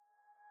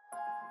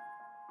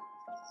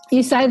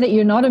You say that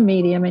you're not a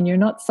medium and you're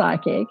not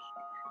psychic,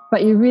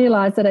 but you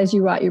realize that as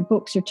you write your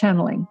books, you're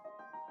channeling.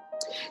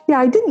 Yeah,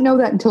 I didn't know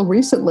that until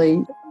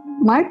recently.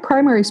 My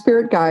primary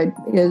spirit guide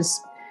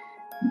is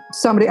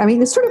somebody,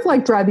 it's sort of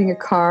like driving a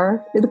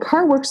car. The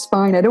car works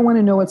fine. I don't want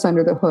to know what's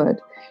under the hood.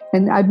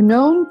 And I've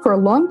known for a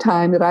long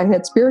time that I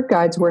had spirit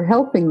guides who were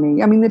helping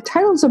me. The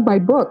titles of my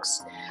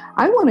books,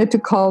 I wanted to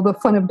call The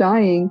Fun of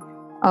Dying,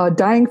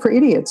 Dying for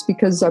Idiots,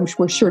 because I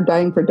was sure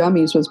Dying for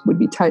Dummies would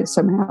be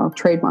somehow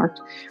trademarked.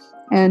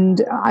 And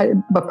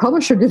the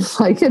publisher didn't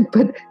like it,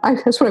 but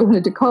that's what I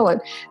wanted to call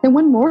it. And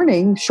one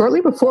morning,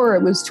 shortly before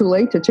it was too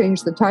late to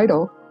change the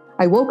title,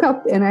 I woke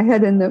up and I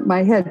had in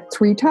my head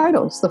 3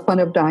 titles: The Fun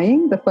of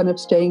Dying, The Fun of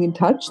Staying in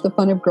Touch, The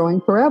Fun of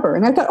Growing Forever.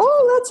 And I thought,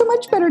 oh, that's a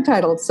much better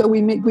title. So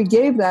we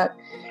gave that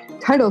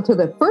title to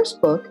the first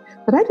book,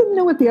 but I didn't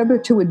know what the other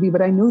 2 would be,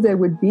 but I knew there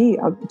would be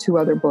 2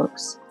 other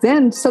books.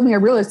 Then suddenly I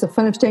realized The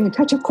Fun of Staying in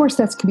Touch, of course,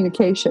 that's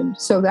communication.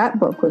 So that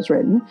book was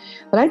written.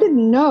 But I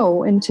didn't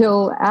know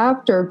until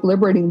after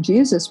Liberating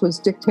Jesus was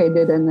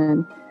dictated and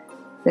then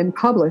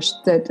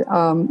published that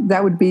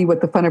that would be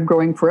what The Fun of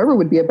Growing Forever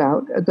would be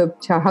about,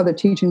 how the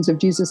teachings of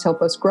Jesus help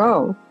us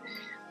grow.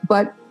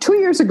 But 2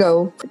 years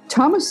ago,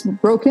 Thomas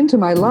broke into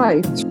my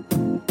life.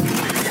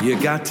 You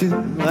got to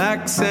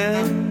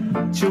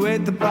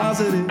accentuate the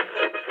positive.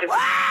 Wow,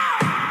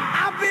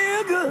 I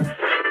feel good.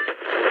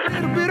 A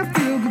little bit of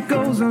feel good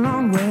goes a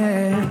long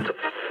way.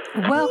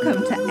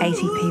 Welcome to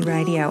ATP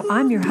Radio.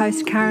 I'm your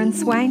host, Karen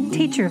Swain,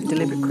 teacher of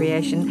deliberate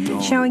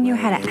creation, showing you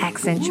how to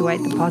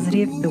accentuate the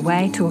positive, the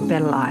way to a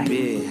better life.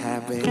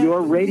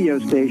 Your radio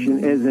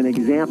station is an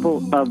example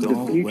of the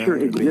future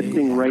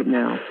existing right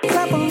now.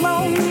 Clap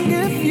along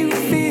if you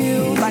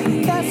feel like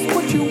that's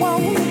what you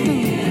want to do.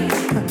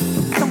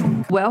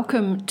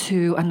 Welcome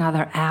to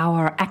another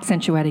hour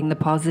accentuating the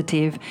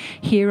positive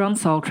here on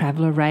Soul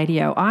Traveller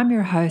Radio. I'm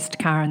your host,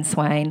 Karen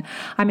Swain.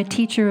 I'm a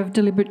teacher of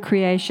deliberate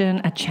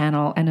creation, a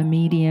channel and a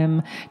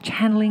medium,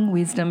 channeling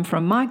wisdom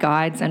from my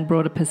guides and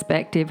broader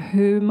perspective,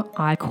 whom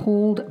I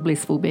called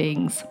blissful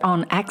beings.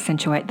 On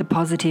Accentuate the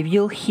Positive,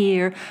 you'll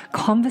hear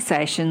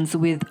conversations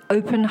with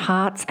open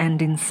hearts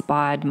and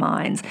inspired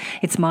minds.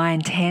 It's my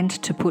intent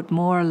to put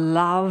more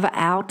love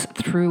out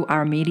through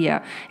our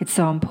media. It's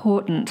so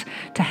important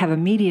to have a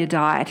media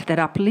diet that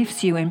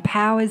uplifts you,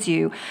 empowers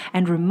you,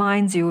 and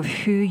reminds you of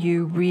who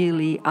you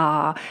really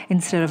are,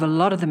 instead of a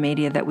lot of the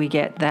media that we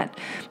get that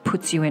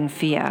puts you in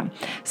fear.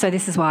 So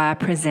this is why I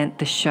present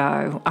the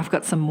show. I've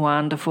got some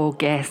wonderful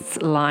guests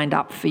lined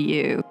up for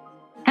you.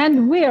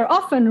 And we're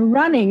off and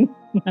running.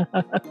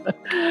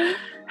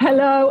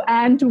 Hello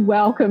and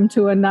welcome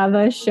to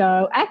another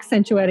show,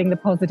 Accentuating the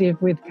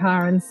Positive with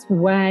Karen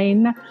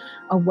Swain,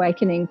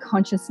 awakening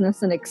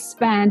consciousness and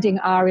expanding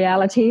our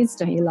realities.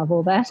 Don't you love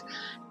all that?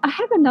 I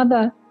have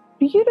another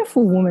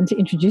beautiful woman to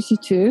introduce you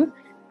to,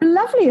 the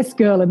loveliest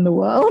girl in the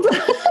world.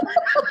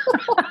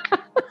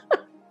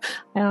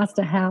 I asked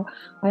her how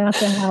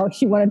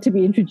she wanted to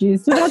be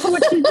introduced, and that's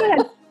what she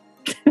said.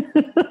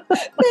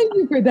 Thank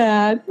you for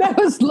that. That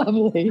was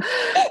lovely.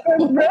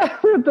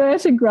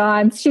 Roberta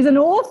Grimes. She's an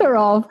author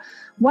of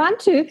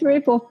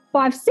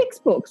 6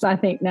 books, I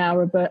think now,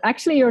 Roberta.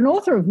 Actually, you're an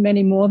author of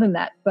many more than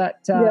that, but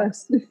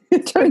yes,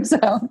 it turns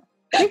out.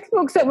 6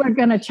 books that we're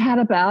going to chat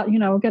about,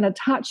 we're going to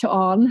touch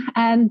on.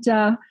 And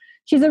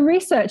she's a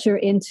researcher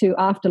into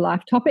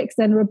afterlife topics.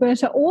 And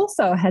Roberta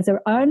also has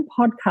her own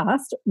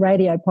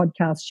radio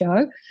podcast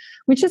show,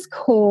 which is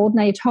called,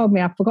 now you told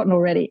me, I've forgotten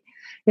already.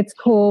 It's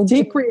called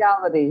Seek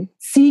Reality.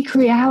 Seek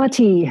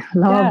Reality.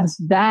 Love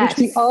that.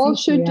 Which we all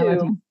should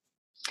do.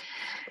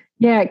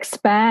 Yeah,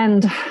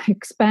 expand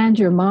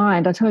your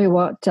mind. I tell you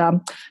what.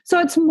 So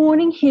it's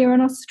morning here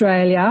in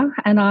Australia,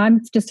 and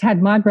I've just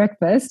had my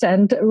breakfast.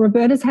 And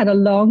Roberta's had a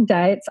long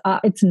day.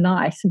 It's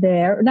night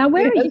there. Now,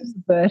 where are you,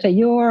 Roberta?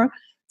 You're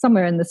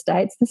somewhere in the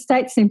States. The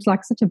States seems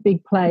like such a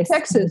big place.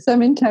 Texas.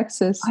 I'm in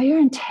Texas. Oh, you're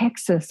in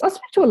Texas. I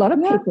speak to a lot of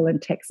people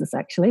in Texas,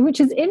 actually, which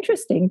is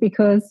interesting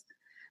because,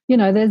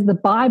 there's the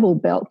Bible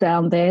Belt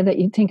down there that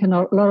you'd think a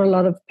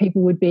lot of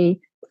people would be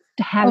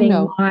having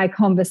my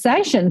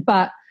conversation,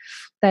 but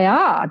they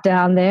are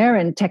down there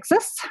in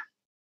Texas,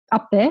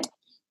 up there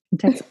in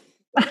Texas.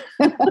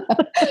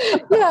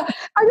 Yeah,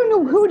 I don't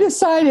know who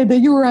decided that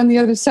you were on the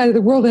other side of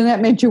the world and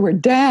that meant you were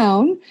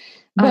down,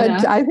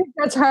 but I think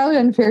that's highly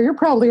unfair. You're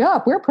probably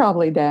up. We're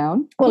probably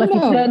down. Well, if you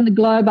turn the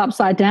globe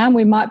upside down,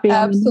 we might be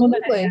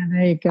absolutely. On the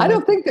there you go. I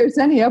don't think there's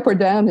any up or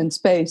down in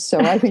space, so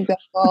I think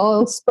that's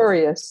all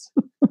spurious.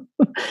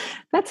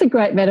 That's a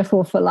great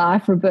metaphor for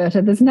life,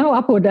 Roberta. There's no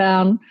up or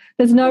down.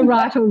 There's no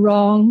right or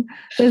wrong.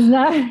 There's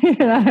no,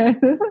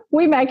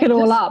 we make it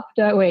all up,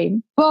 don't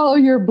we? Follow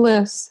your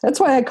bliss. That's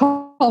why I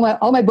call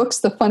all my books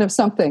The Fun of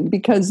Something,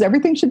 because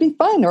everything should be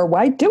fun, or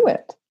why do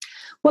it?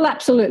 Well,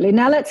 absolutely.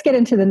 Now let's get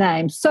into the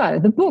names. So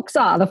the books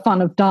are The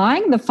Fun of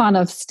Dying, The Fun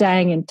of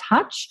Staying in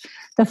Touch,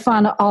 The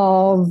Fun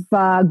of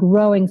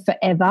Growing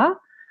Forever,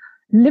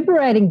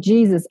 Liberating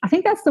Jesus. I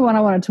think that's the one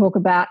I want to talk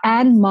about.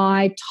 And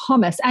My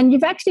Thomas. And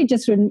you've actually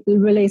just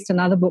released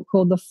another book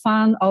called The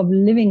Fun of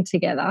Living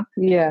Together,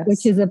 Yes.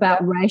 which is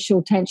about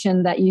racial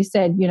tension that you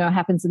said,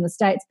 happens in the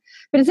States.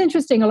 But it's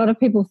interesting. A lot of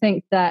people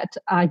think that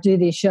I do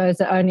these shows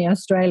that only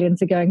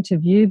Australians are going to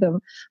view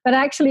them. But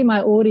actually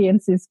my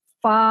audience is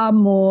far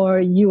more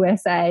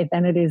USA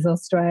than it is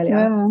Australia.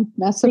 Yeah,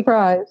 not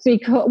surprised.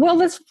 Because,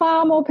 there's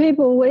far more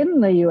people in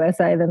the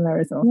USA than there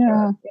is in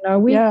Australia. Yeah.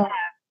 We have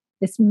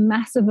this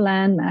massive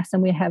landmass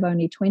and we have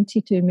only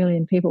 22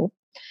 million people.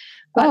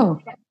 But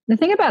the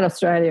thing about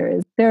Australia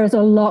is there is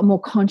a lot more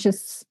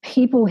conscious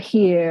people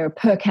here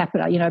per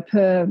capita,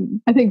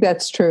 I think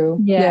that's true.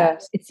 Yeah.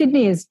 Yes.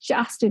 Sydney is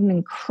just an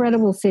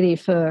incredible city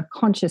for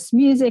conscious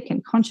music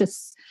and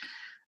conscious.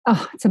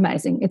 Oh, it's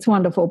amazing. It's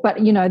wonderful. But,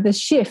 the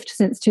shift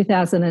since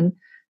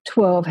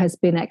 2012 has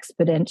been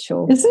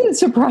exponential. Isn't it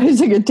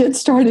surprising? It did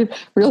start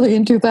really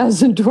in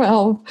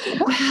 2012.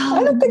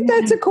 I don't think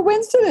that's a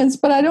coincidence,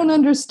 but I don't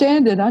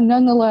understand it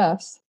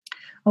nonetheless.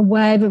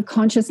 Waves of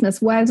consciousness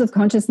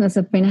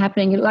have been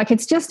happening. Like,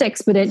 it's just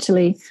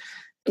exponentially.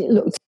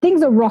 Look,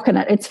 things are rocking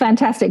it. It's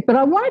fantastic. But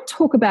I want to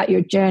talk about your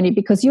journey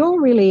because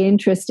you're really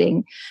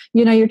interesting.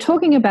 You're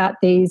talking about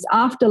these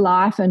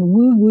afterlife and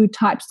woo-woo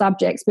type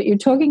subjects, but you're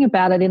talking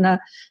about it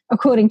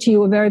according to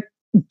you, a very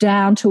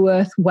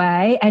down-to-earth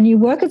way. And you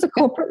work as a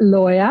corporate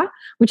lawyer,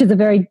 which is a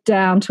very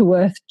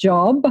down-to-earth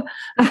job.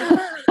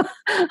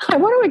 I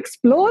want to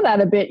explore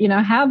that a bit,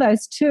 how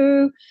those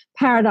two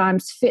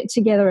paradigms fit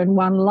together in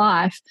one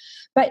life.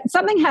 But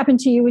something happened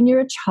to you when you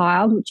were a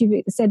child, which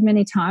you've said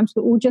many times,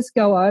 but we'll just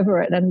go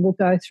over it and we'll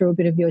go through a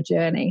bit of your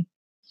journey.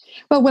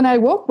 Well, when I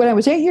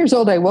was 8 years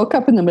old, I woke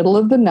up in the middle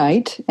of the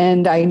night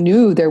and I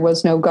knew there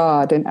was no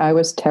God and I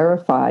was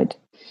terrified.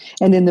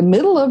 And in the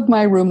middle of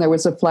my room, there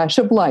was a flash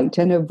of light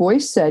and a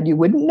voice said, "You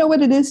wouldn't know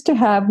what it is to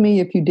have me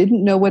if you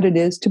didn't know what it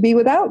is to be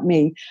without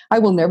me. I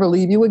will never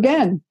leave you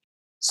again."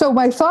 So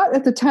my thought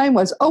at the time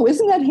was,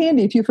 isn't that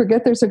handy? If you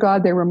forget there's a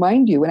God, they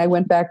remind you. And I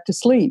went back to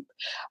sleep.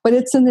 But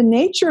it's in the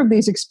nature of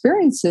these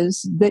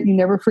experiences that you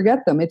never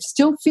forget them. It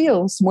still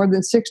feels more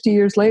than 60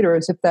 years later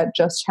as if that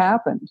just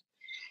happened.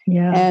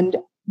 Yeah. And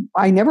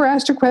I never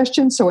asked a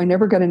question, so I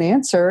never got an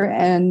answer.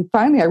 And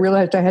finally, I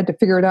realized I had to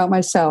figure it out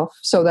myself.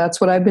 So that's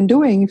what I've been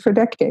doing for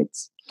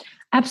decades.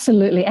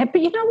 Absolutely. But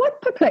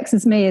what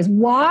perplexes me is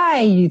why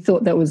you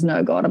thought there was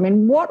no God. I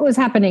mean, what was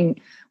happening?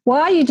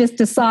 Why you just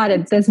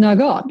decided there's no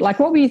God? Like,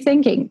 what were you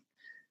thinking?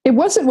 It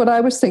wasn't what I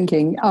was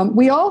thinking.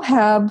 We all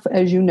have,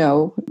 as you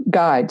know,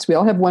 guides. We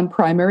all have one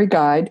primary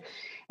guide.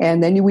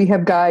 And then we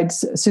have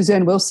guides.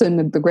 Suzanne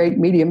Wilson, the great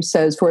medium,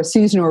 says, for a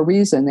season or a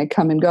reason, they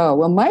come and go.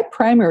 Well, my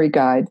primary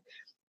guide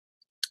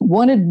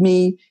wanted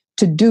me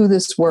to do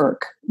this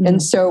work. Mm.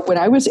 And so when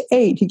I was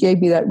 8, he gave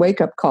me that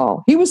wake-up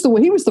call. He was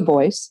the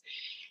voice.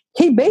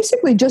 He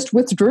basically just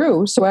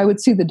withdrew so I would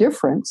see the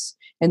difference.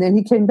 And then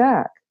he came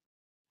back.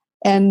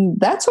 And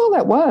that's all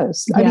that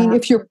was. Yeah. I mean,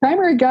 if your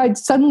primary guide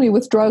suddenly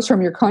withdraws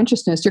from your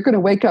consciousness, you're going to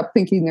wake up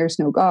thinking there's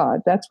no God.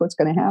 That's what's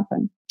going to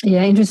happen.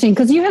 Yeah, interesting.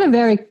 Because you had a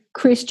very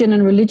Christian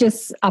and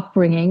religious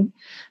upbringing,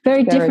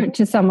 very different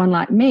to someone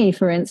like me,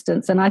 for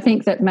instance. And I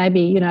think that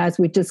maybe, as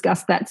we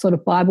discussed that sort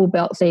of Bible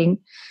Belt thing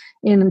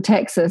in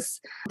Texas,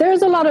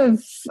 there's a lot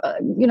of,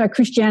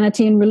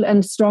 Christianity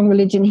and strong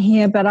religion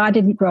here, but I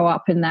didn't grow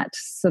up in that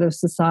sort of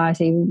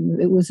society.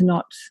 It was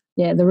not,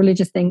 the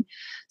religious thing.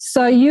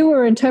 So you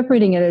were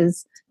interpreting it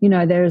as,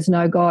 there is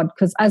no God,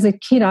 because as a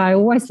kid, I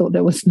always thought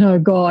there was no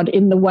God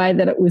in the way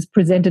that it was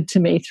presented to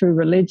me through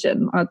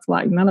religion. It's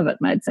like none of it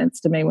made sense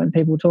to me when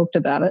people talked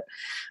about it.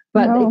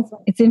 But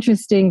it's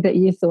interesting that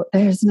you thought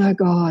there's no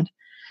God.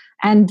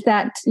 And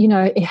that,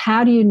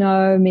 how do you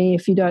know me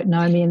if you don't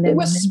know me? And then it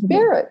was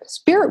spirit.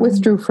 Spirit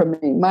withdrew from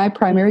me. My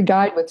primary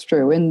guide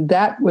withdrew. And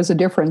that was a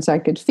difference I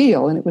could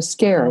feel. And it was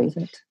scary.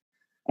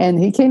 And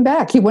he came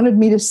back. He wanted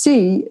me to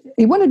see.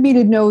 He wanted me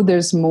to know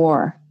there's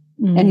more.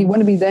 Mm. And he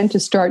wanted me then to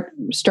start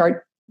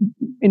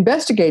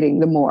investigating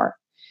the more.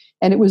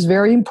 And it was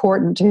very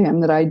important to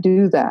him that I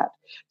do that.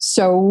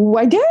 So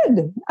I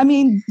did. I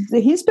mean,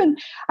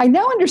 I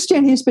now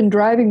understand he's been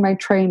driving my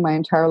train my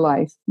entire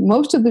life.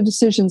 Most of the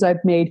decisions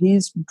I've made,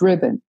 he's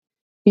driven.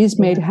 He's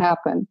made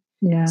happen.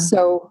 Yeah.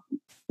 So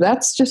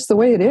that's just the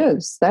way it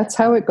is. That's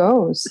how it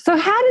goes. So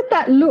how did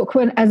that look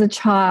as a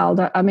child?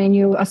 I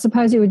mean, I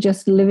suppose you were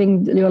just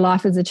living your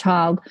life as a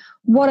child.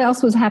 What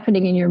else was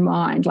happening in your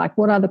mind? Like,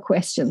 what other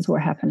questions were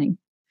happening?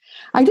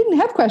 I didn't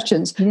have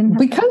questions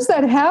because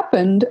that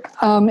happened.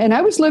 And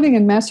I was living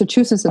in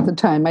Massachusetts at the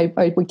time.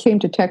 We came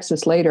to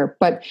Texas later.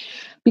 But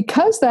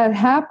because that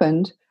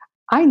happened,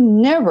 I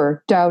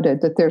never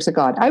doubted that there's a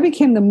God. I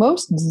became the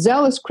most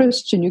zealous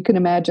Christian you can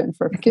imagine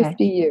for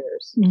 50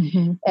 years.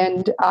 Mm-hmm.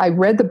 And I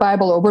read the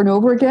Bible over and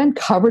over again,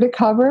 cover to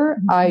cover.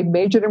 Mm-hmm. I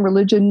majored in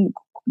religion,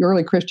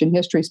 early Christian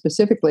history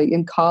specifically,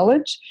 in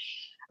college.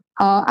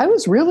 I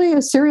was really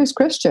a serious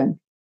Christian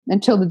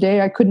until the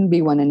day I couldn't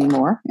be one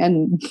anymore.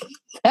 And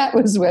that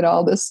was when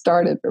all this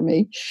started for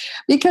me.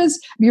 Because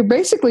you're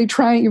basically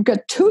you've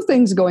got two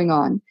things going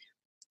on.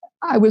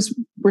 I was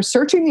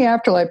researching the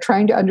afterlife,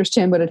 trying to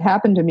understand what had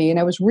happened to me, and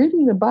I was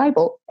reading the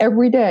Bible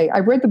every day. I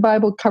read the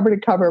Bible cover to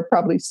cover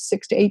probably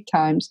 6 to 8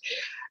 times,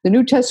 the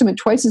New Testament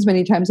twice as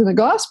many times, and the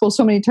Gospel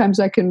so many times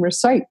I can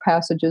recite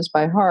passages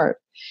by heart.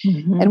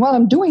 Mm-hmm. And while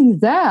I'm doing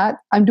that,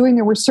 I'm doing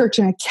the research,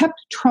 and I kept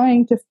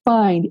trying to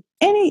find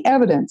any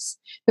evidence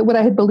that what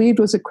I had believed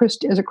was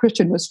as a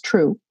Christian was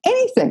true.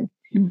 Anything,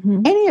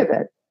 any of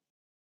it.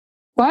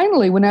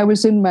 Finally, when I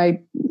was in my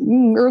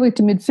early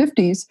to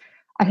mid-50s,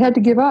 I had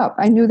to give up.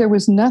 I knew there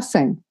was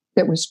nothing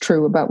that was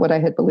true about what I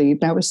had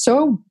believed. And I was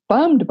so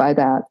bummed by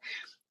that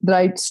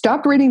I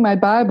stopped reading my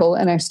Bible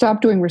and I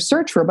stopped doing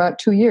research for about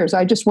 2 years.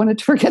 I just wanted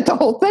to forget the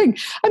whole thing.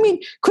 I mean,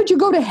 could you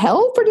go to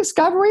hell for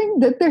discovering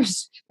that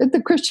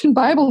the Christian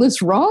Bible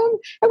is wrong?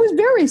 It was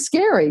very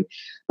scary.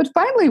 But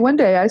finally, one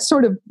day, I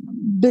sort of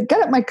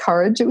got up my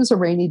courage. It was a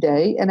rainy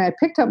day, and I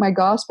picked up my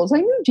Gospels. I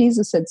knew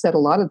Jesus had said a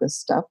lot of this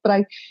stuff, but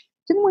I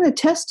didn't want to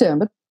test him.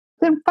 But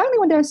then finally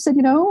one day I said,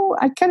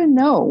 I got to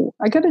know.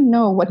 I got to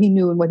know what he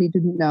knew and what he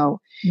didn't know.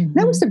 Mm-hmm.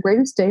 That was the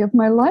greatest day of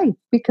my life,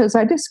 because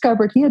I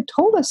discovered he had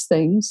told us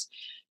things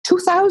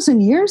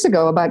 2,000 years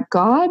ago about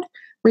God,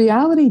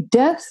 reality,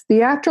 death,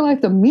 the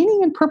afterlife, the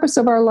meaning and purpose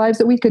of our lives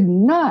that we could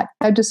not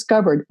have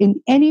discovered in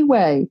any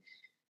way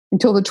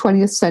until the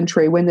 20th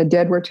century, when the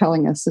dead were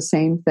telling us the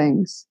same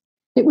things.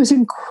 It was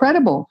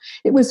incredible.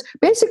 It was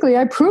basically,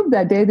 I proved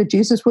that day that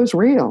Jesus was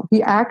real.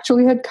 He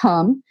actually had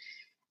come.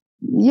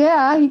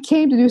 Yeah, he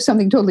came to do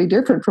something totally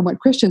different from what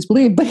Christians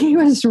believe, but he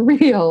was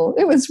real.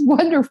 It was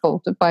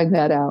wonderful to find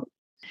that out.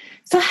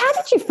 So how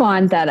did you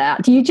find that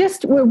out? You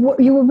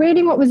were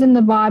reading what was in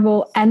the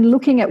Bible and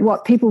looking at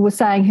what people were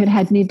saying who'd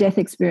had near-death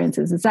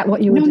experiences. Is that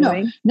what you were doing?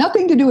 No,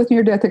 nothing to do with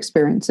near-death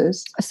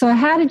experiences. So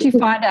how did you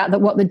find out that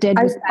what the dead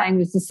were saying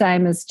was the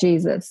same as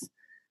Jesus?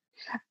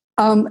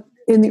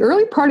 In the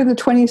early part of the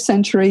 20th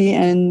century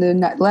and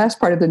the last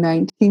part of the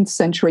 19th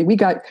century, we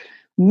got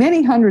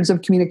many hundreds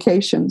of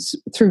communications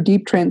through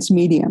deep trance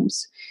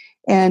mediums.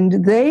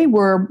 And they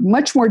were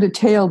much more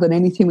detailed than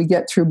anything we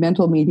get through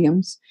mental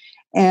mediums.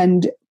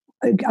 And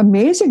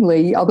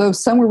amazingly, although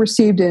some were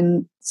received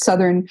in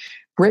southern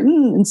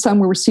Britain and some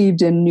were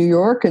received in New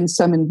York and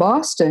some in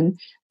Boston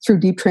through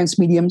deep trance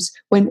mediums,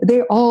 when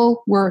they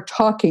all were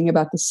talking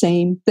about the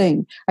same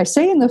thing. I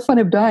say in The Fun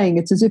of Dying,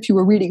 it's as if you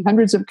were reading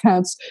hundreds of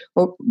accounts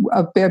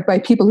by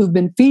people who've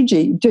been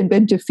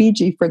to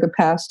Fiji for the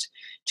past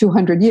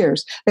 200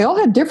 years. They all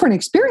had different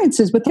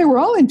experiences, but they were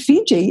all in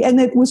Fiji, and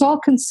it was all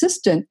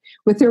consistent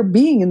with their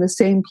being in the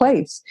same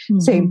place. Mm-hmm.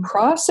 Same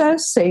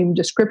process, same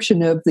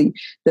description of the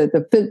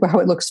how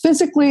it looks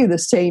physically, the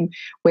same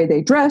way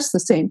they dress, the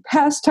same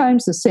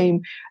pastimes, the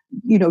same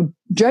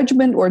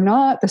judgment or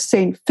not, the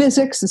same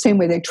physics, the same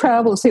way they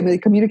travel, the same way they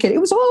communicate.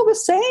 It was all the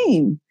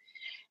same.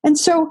 And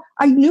so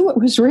I knew it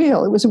was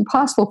real. It was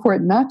impossible for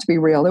it not to be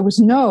real. There was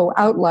no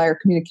outlier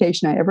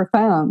communication I ever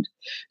found.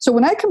 So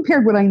when I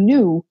compared what I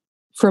knew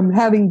from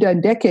having done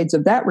decades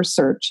of that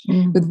research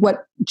with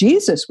what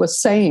Jesus was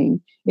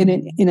saying in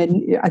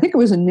I think it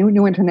was a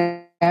New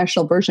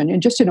International Version,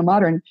 and just in a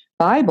modern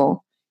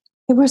Bible,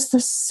 it was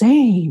the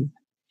same.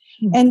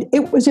 And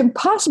it was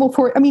impossible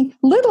in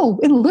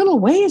little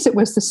ways it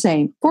was the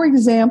same. For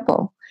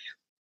example,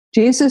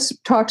 Jesus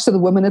talks to the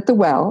woman at the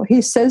well.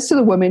 He says to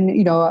the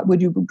woman,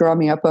 would you draw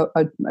me up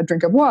a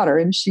drink of water?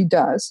 And she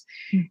does.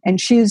 And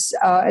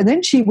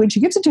when she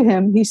gives it to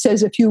him, he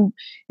says, if you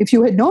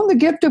had known the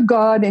gift of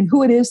God and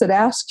who it is that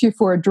asks you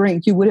for a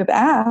drink, you would have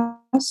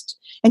asked,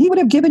 and he would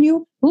have given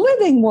you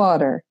living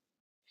water.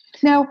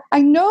 Now,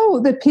 I know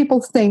that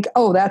people think,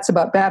 that's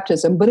about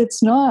baptism, but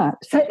it's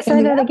not.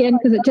 Say that again,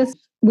 because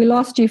we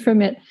lost you for a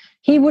minute.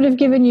 He would have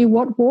given you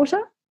what water?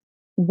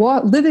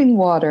 Living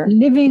water.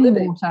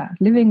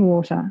 Living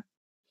water.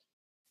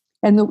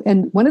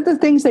 And one of the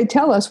things they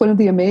tell us, one of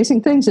the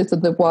amazing things, is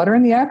that the water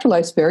in the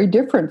afterlife is very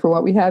different from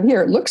what we have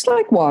here. It looks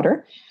like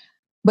water,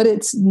 but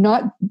it's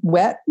not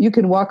wet. You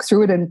can walk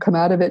through it and come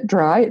out of it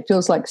dry. It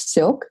feels like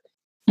silk,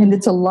 and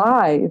it's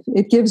alive.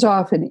 It gives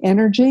off an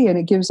energy, and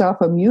it gives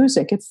off a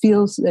music. It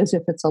feels as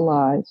if it's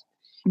alive.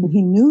 And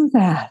he knew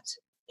that.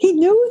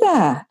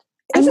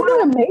 Isn't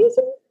that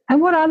amazing? And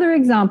what other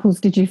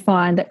examples did you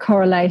find that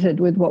correlated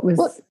with what was...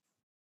 Well,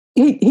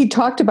 he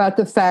talked about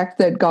the fact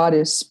that God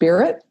is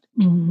spirit.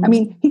 Mm-hmm. I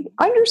mean, he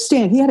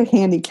had a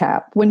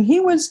handicap. When he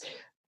was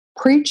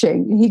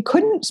preaching, he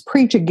couldn't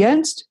preach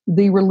against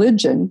the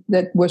religion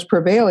that was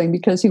prevailing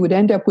because he would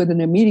end up with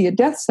an immediate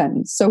death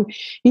sentence. So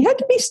he had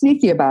to be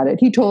sneaky about it.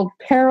 He told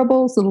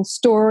parables, little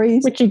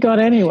stories. Which he got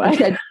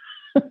anyway.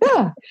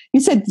 He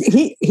said,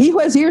 he who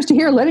has ears to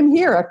hear, let him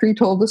hear, after he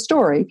told the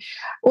story.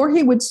 Or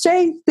he would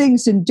say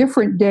things in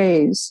different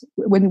days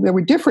when there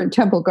were different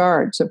temple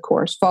guards, of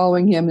course,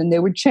 following him, and they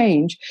would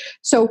change.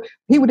 So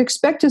he would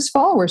expect his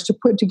followers to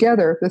put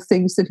together the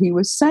things that he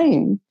was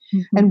saying.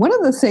 Mm-hmm. And one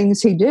of the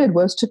things he did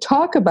was to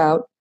talk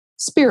about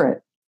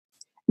spirit.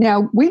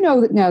 Now, we know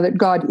that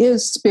God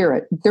is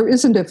spirit. There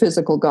isn't a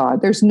physical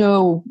God. There's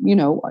no,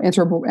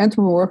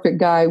 anthropomorphic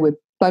guy with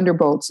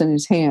thunderbolts in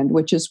his hand,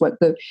 which is what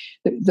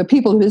the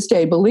people of his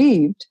day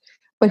believed.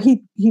 But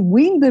he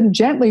weaned them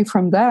gently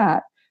from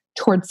that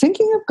toward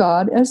thinking of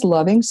God as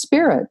loving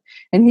spirit.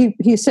 And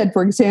he said,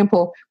 for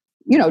example,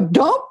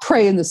 don't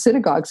pray in the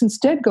synagogues.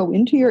 Instead, go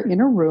into your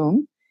inner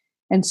room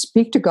and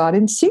speak to God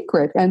in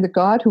secret. And the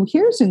God who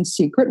hears in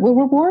secret will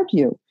reward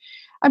you.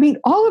 I mean,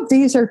 all of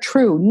these are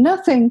true.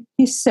 Nothing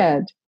he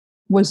said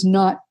was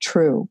not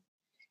true.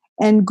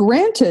 And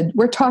granted,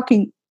 we're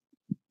talking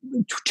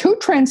two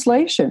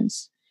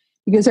translations,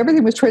 because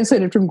everything was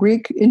translated from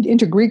Greek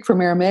into Greek from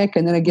Aramaic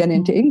and then again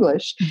into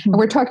English. And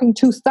we're talking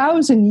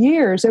 2,000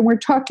 years, and we're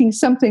talking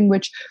something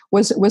which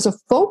was a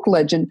folk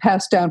legend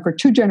passed down for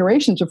 2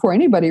 generations before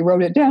anybody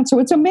wrote it down. So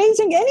it's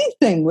amazing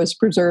anything was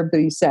preserved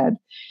that he said.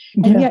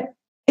 And yet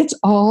it's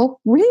all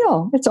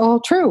real. It's all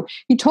true.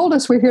 He told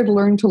us we're here to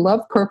learn to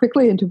love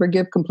perfectly and to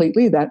forgive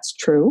completely. That's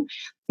true.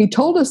 He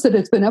told us that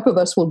if enough of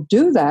us will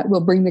do that,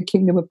 we'll bring the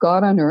kingdom of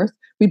God on earth.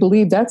 We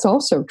believe that's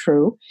also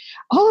true.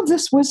 All of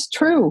this was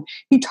true.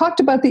 He talked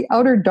about the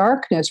outer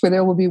darkness where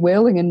there will be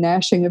wailing and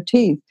gnashing of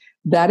teeth.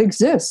 That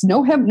exists.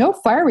 No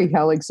fiery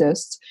hell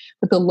exists.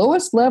 But the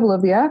lowest level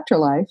of the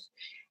afterlife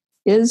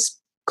is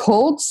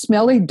cold,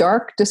 smelly,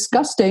 dark,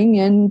 disgusting,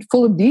 and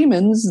full of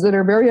demons that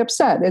are very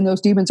upset. And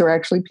those demons are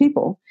actually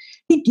people.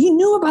 He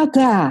knew about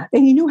that.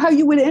 And he knew how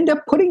you would end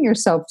up putting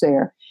yourself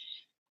there.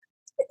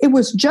 It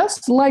was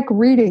just like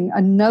reading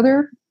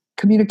another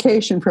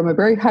communication from a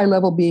very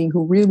high-level being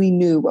who really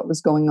knew what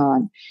was going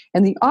on.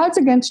 And the odds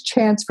against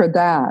chance for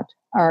that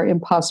are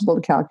impossible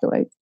to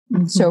calculate.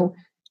 Mm-hmm. So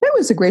that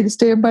was the greatest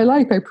day of my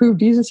life. I proved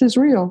Jesus is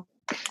real.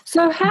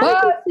 So how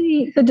did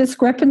you see the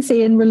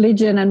discrepancy in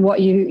religion and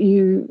what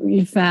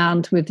you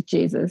found with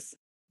Jesus?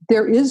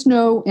 There is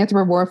no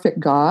anthropomorphic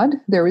God.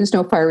 There is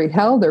no fiery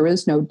hell. There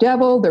is no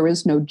devil. There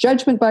is no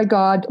judgment by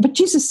God. But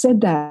Jesus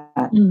said that.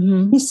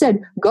 Mm-hmm. He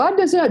said, God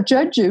does not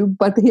judge you,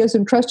 but he has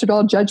entrusted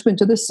all judgment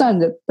to the Son,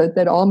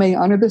 that all may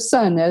honor the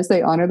Son as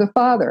they honor the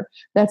Father.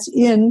 That's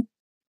in,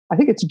 I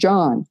think it's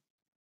John.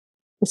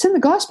 It's in the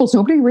Gospels.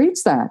 Nobody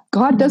reads that.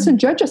 God doesn't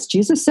judge us.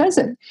 Jesus says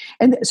it.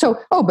 And so,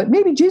 but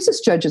maybe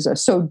Jesus judges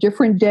us. So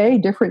different day,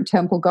 different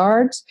temple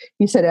guards.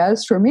 He said,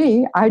 as for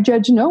me, I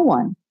judge no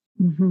one.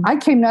 Mm-hmm. I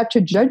came not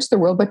to judge the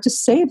world, but to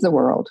save the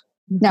world.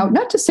 Mm-hmm. Now,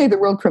 not to save the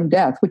world from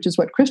death, which is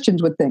what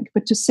Christians would think,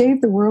 but to save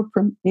the world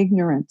from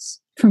ignorance.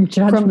 From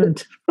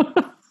judgment.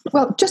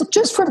 Well,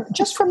 just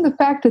from the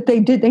fact that they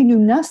knew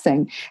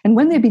nothing. And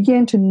when they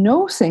began to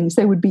know things,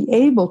 they would be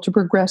able to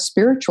progress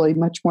spiritually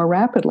much more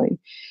rapidly.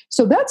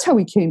 So that's how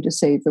he came to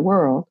save the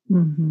world.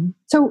 Mm-hmm.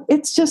 So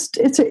it's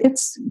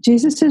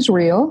Jesus is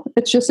real.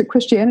 It's just that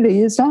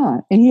Christianity is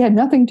not. And he had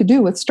nothing to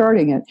do with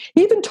starting it.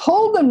 He even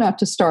told them not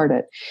to start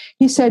it.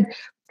 He said,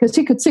 because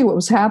he could see what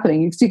was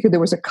happening. You see, there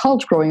was a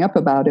cult growing up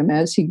about him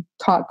as he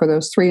taught for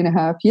those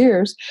 3.5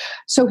 years.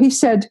 So he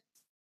said,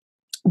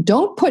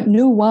 don't put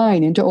new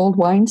wine into old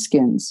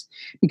wineskins,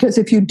 because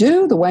if you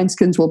do, the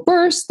wineskins will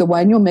burst, the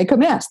wine will make a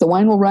mess, the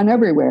wine will run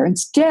everywhere.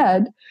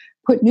 Instead,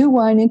 put new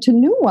wine into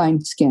new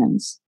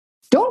wineskins.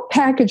 Don't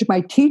package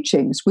my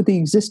teachings with the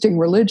existing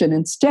religion.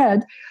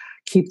 Instead,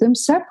 keep them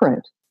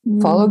separate.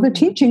 Follow the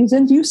teachings,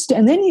 and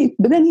then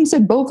he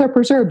said both are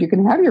preserved. You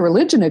can have your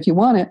religion if you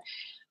want it,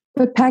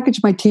 but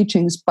package my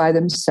teachings by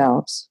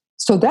themselves.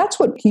 So that's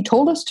what he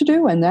told us to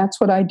do, and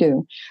that's what I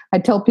do. I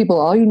tell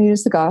people all you need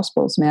is the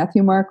Gospels,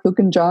 Matthew, Mark, Luke,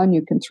 and John.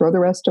 You can throw the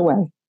rest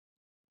away.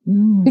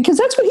 Because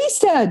that's what he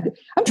said.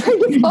 I'm trying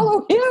to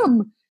follow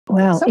him.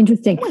 Well,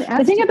 interesting.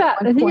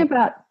 The thing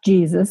about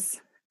Jesus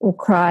or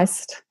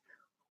Christ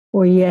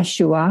or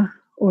Yeshua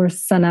or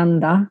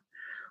Sananda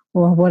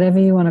or whatever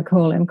you want to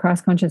call him,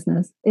 Christ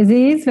consciousness, is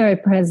he is very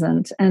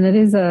present, and it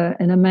is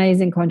an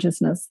amazing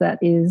consciousness that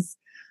is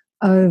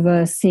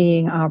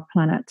overseeing our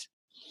planet.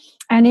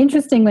 And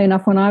interestingly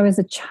enough, when I was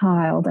a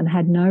child and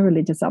had no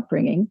religious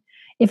upbringing,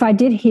 if I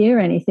did hear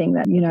anything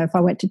that, if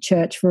I went to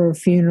church for a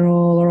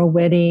funeral or a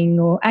wedding,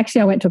 or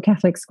actually I went to a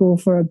Catholic school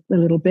for a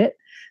little bit,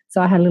 so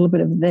I had a little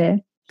bit of there,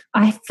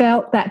 I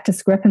felt that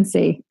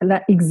discrepancy,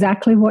 that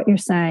exactly what you're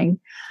saying.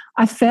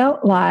 I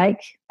felt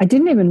like I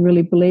didn't even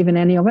really believe in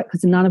any of it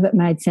because none of it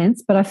made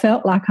sense, but I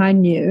felt like I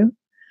knew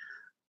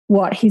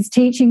what his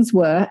teachings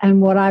were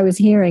and what I was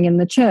hearing in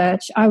the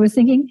church. I was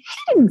thinking,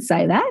 he didn't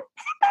say that.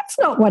 That's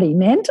not what he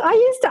meant. I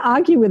used to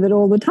argue with it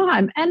all the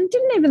time and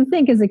didn't even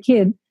think as a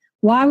kid,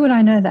 why would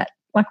I know that?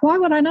 Like, why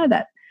would I know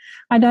that?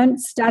 I don't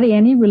study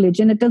any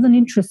religion. It doesn't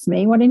interest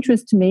me. What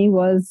interested me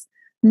was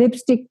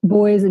lipstick,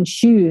 boys, and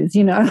shoes,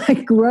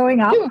 like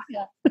growing up.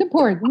 Yeah,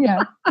 important,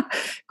 yeah.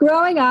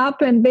 Growing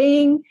up and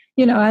being,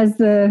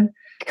 as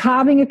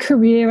carving a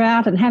career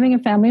out and having a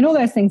family and all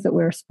those things that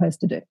we're supposed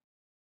to do.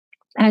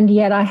 And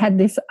yet I had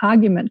this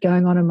argument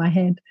going on in my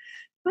head.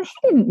 Well,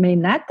 he didn't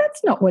mean that.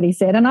 That's not what he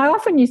said. And I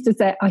often used to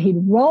say,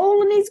 he'd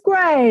roll in his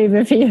grave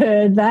if he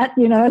heard that,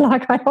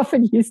 like I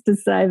often used to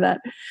say that.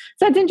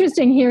 So it's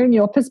interesting hearing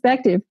your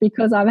perspective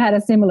because I've had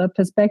a similar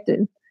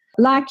perspective.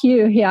 Like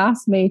you, he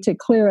asked me to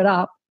clear it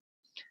up.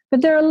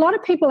 But there are a lot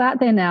of people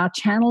out there now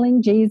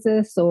channeling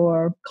Jesus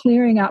or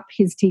clearing up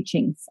his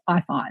teachings,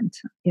 I find,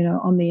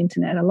 on the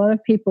internet. A lot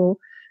of people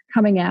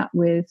coming out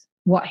with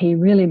what he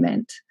really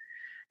meant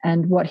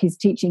and what his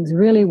teachings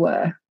really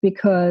were,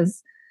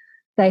 because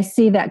they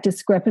see that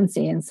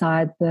discrepancy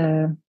inside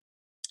the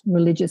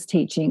religious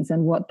teachings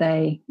and what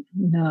they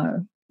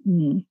know.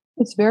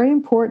 It's very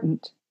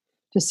important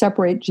to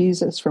separate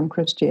Jesus from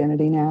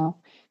Christianity now.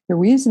 The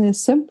reason is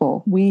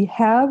simple. We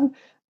have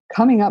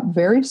coming up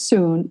very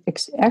soon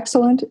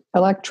excellent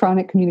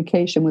electronic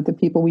communication with the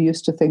people we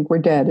used to think were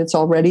dead. It's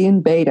already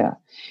in beta.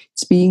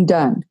 It's being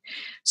done.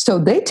 So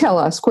they tell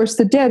us, of course,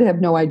 the dead have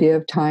no idea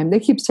of time. They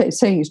keep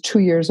saying it's 2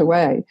 years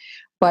away.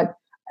 But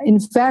in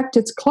fact,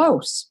 it's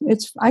close.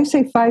 I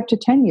say 5 to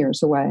 10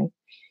 years away.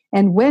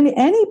 And when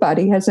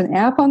anybody has an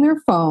app on their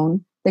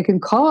phone, they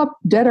can call up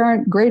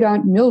great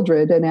aunt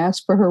Mildred and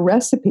ask for her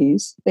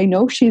recipes. They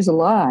know she's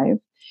alive.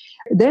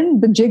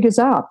 Then the jig is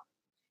up.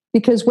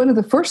 Because one of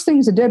the first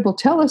things the dead will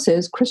tell us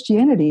is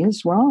Christianity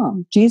is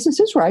wrong. Jesus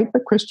is right,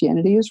 but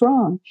Christianity is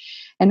wrong.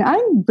 And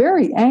I'm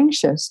very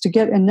anxious to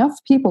get enough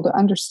people to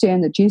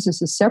understand that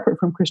Jesus is separate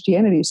from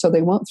Christianity so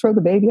they won't throw the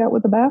baby out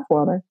with the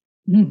bathwater.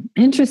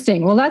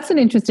 Interesting. Well, that's an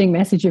interesting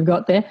message you've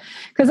got there.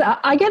 Because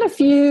I get a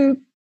few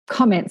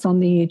comments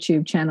on the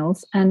YouTube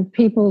channels and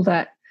people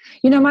that,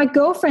 my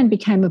girlfriend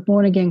became a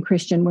born-again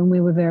Christian when we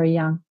were very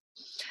young.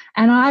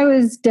 And I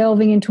was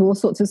delving into all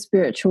sorts of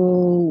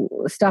spiritual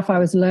stuff. I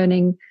was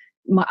learning.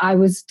 I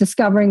was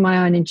discovering my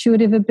own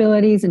intuitive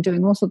abilities and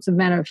doing all sorts of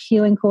manner of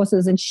healing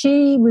courses. And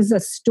she was a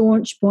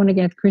staunch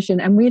born-again Christian.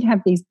 And we'd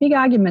have these big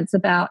arguments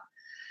about,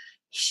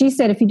 she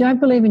said, if you don't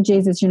believe in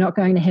Jesus, you're not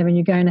going to heaven,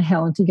 you're going to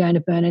hell, and you're going to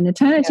burn in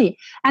eternity. Yeah.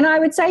 And I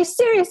would say,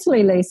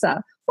 seriously,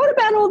 Lisa, what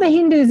about all the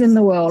Hindus in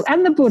the world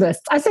and the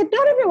Buddhists? I said,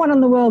 not everyone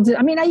in the world.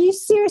 Are you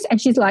serious? And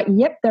she's like,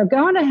 yep, they're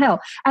going to hell.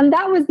 And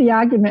that was the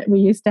argument we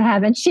used to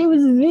have. And she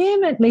was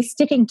vehemently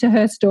sticking to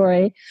her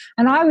story,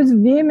 and I was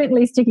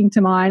vehemently sticking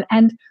to mine.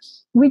 And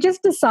we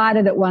just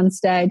decided at one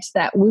stage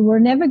that we were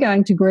never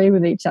going to agree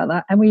with each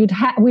other, and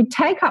we'd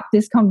take up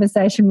this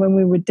conversation when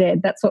we were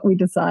dead. That's what we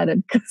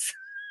decided, because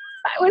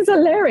that was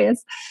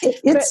hilarious.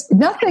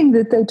 Nothing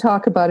that they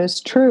talk about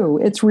is true.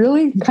 It's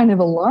really kind of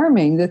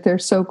alarming that they're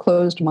so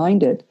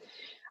closed-minded.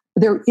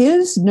 There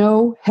is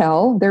no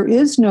hell. There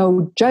is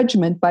no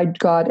judgment by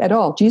God at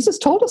all. Jesus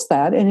told us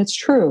that, and it's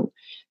true.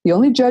 The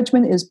only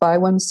judgment is by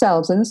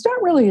oneself. And it's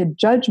not really a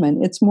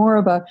judgment. It's more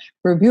of a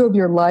review of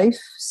your life,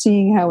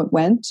 seeing how it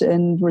went,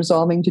 and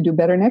resolving to do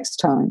better next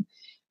time.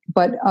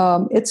 But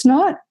nothing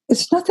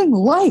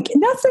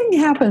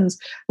happens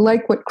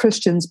like what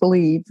Christians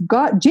believe.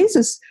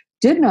 Jesus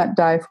did not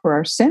die for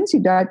our sins. He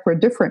died for a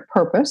different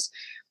purpose.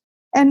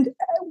 And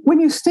when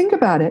you think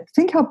about it,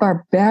 think how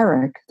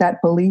barbaric that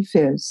belief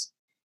is.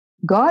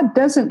 God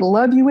doesn't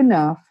love you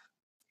enough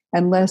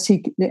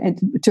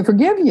to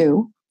forgive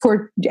you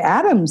for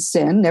Adam's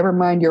sin, never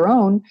mind your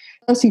own,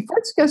 unless he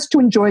first gets to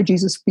enjoy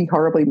Jesus be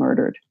horribly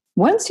murdered.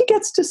 Once he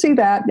gets to see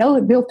that,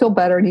 he'll feel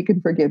better and he can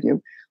forgive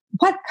you.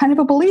 What kind of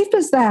a belief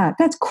is that?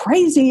 That's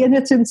crazy, and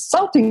it's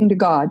insulting to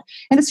God,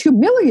 and it's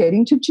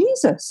humiliating to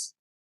Jesus.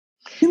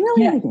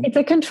 Humiliating. Yeah, it's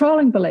a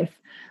controlling belief.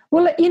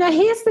 Well,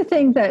 here's the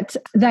thing that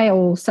they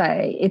all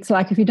say. It's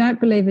like, if you don't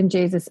believe in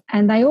Jesus,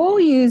 and they all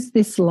use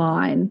this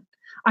line.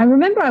 I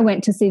remember I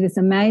went to see this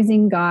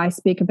amazing guy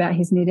speak about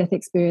his near-death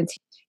experience.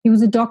 He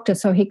was a doctor,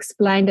 so he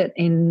explained it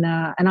and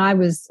I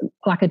was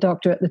like a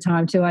doctor at the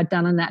time too. I'd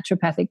done a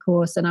naturopathic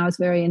course, and I was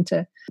very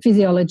into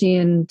physiology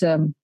and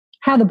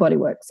how the body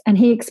works. And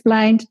he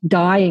explained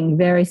dying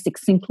very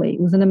succinctly.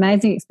 It was an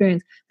amazing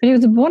experience. But he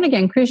was a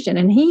born-again Christian,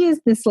 and he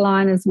used this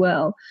line as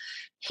well.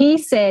 He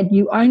said,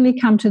 you only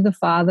come to the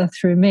Father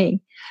through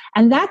me.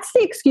 And that's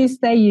the excuse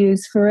they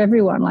use for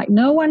everyone. Like,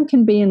 no one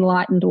can be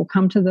enlightened or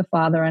come to the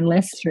Father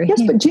unless through him.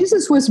 Yes, but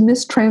Jesus was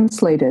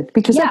mistranslated,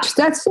 because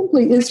that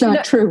simply is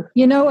not true.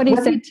 You know what he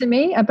said to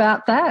me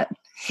about that?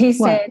 He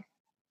said,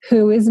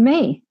 who is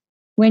me?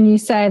 When you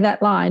say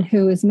that line,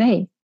 who is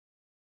me?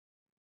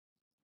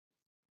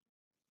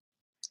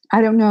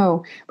 I don't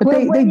know. But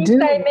when you do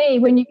say me,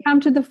 when you come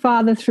to the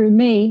Father through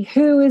me,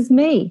 who is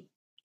me?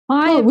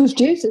 It was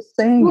Jesus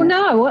saying it.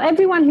 No. Well,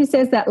 everyone who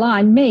says that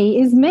line,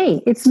 me, is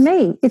me. It's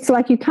me. It's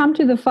like you come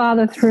to the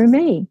Father through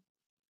me.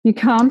 You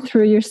come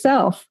through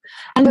yourself.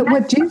 And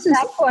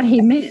that's what he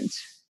meant.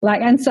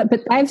 But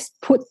they've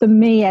put the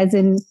me as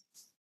in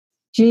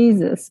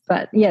Jesus.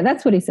 But yeah,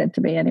 that's what he said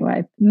to me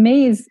anyway.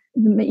 Me is...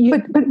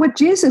 But what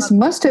Jesus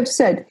must have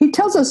said, he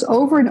tells us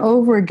over and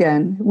over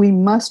again, we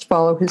must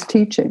follow his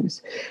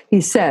teachings. He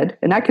said,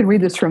 and I can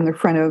read this from the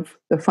front of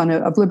the Fun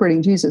of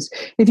Liberating Jesus,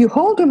 if you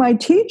hold to my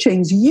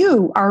teachings,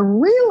 you are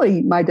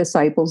really my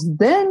disciples,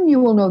 then you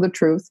will know the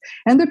truth,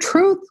 and the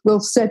truth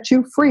will set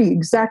you free.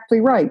 Exactly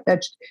right.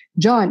 That's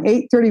John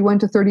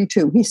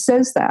 8:31-32. He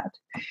says that.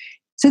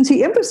 Since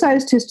he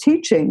emphasized his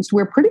teachings,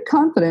 we're pretty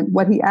confident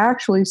what he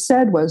actually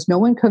said was, no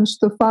one comes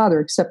to the Father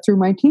except through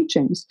my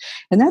teachings.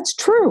 And that's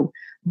true.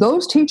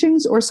 Those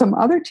teachings or some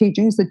other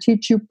teachings that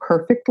teach you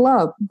perfect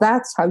love,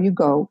 that's how you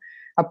go.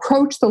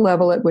 Approach the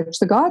level at which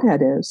the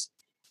Godhead is.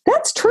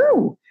 That's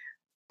true.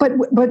 But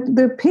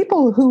the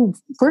people who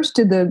first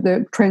did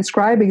the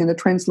transcribing and the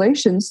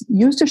translations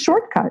used a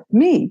shortcut,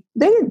 me.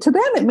 To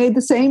them, it made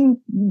the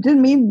same,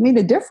 didn't mean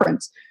a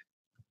difference.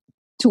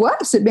 To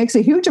us, it makes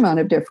a huge amount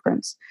of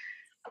difference.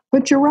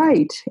 But you're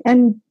right.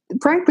 And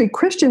frankly,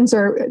 Christians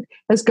are,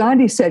 as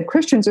Gandhi said,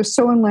 Christians are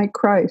so unlike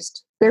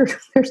Christ. They're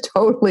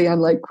totally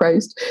unlike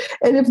Christ.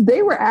 And if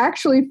they were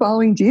actually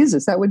following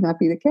Jesus, that would not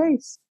be the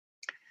case.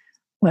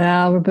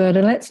 Well,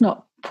 Roberta, let's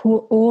not put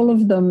all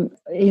of them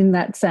in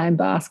that same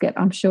basket.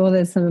 I'm sure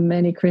there's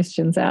many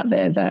Christians out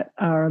there that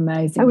are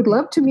amazing. I would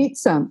love to meet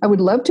some. I would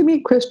love to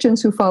meet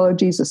Christians who follow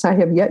Jesus. I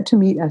have yet to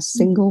meet a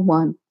single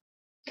one.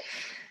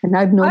 And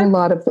I've known a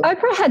lot of them.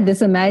 Oprah had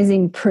this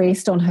amazing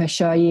priest on her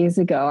show years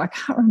ago. I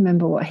can't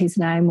remember what his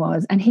name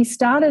was. And he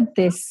started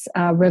this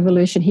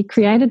revolution. He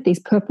created these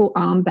purple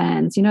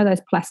armbands, you know,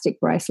 those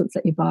plastic bracelets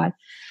that you buy.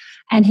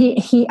 And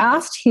he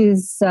asked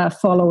his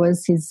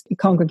followers, his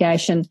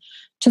congregation,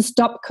 to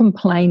stop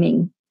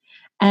complaining.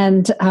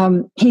 And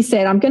he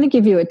said, I'm going to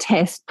give you a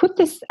test. Put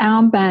this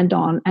armband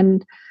on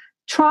and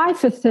try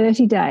for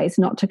 30 days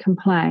not to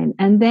complain.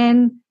 And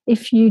then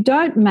if you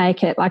don't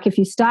make it, like if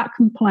you start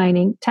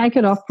complaining, take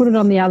it off, put it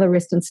on the other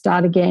wrist and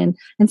start again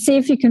and see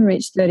if you can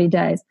reach 30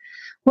 days.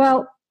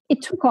 Well,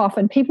 it took off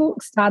and people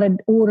started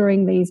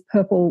ordering these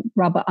purple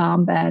rubber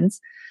armbands.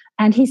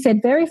 And he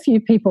said very few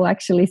people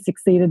actually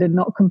succeeded in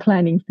not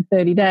complaining for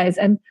 30 days.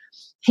 And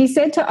he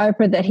said to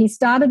Oprah that he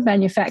started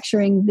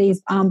manufacturing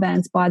these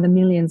armbands by the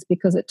millions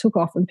because it took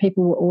off and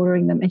people were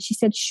ordering them. And she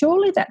said,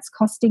 surely that's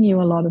costing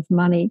you a lot of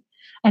money.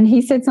 And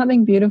he said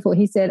something beautiful.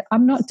 He said,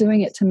 I'm not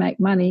doing it to make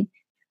money.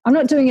 I'm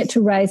not doing it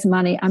to raise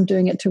money. I'm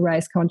doing it to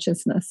raise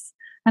consciousness.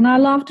 And I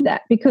loved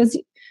that because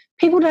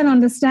people don't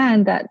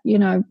understand that, you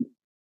know,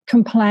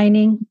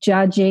 complaining,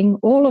 judging,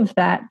 all of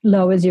that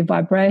lowers your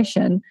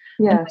vibration.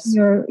 Yes.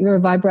 Your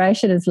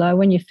vibration is low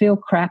when you feel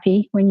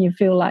crappy, when you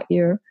feel like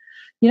you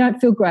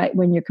don't feel great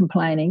when you're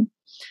complaining.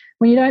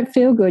 When you don't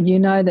feel good, you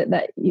know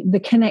that the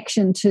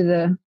connection to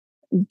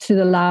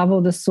the love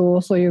or the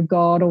source or your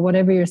God or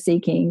whatever you're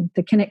seeking,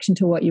 the connection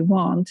to what you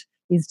want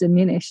is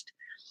diminished.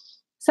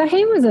 So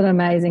he was an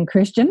amazing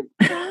Christian.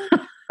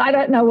 I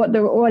don't know what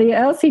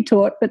else he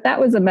taught, but that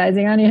was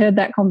amazing. I only heard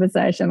that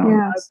conversation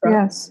on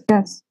Oprah.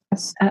 Yes.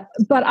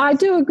 But I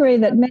do agree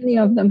that many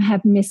of them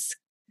have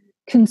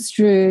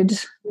misconstrued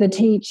the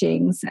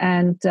teachings,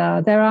 and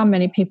there are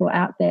many people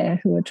out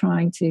there who are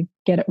trying to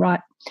get it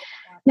right.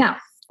 Now,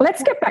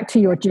 let's get back to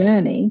your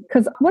journey,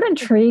 because what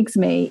intrigues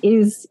me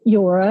is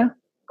you're a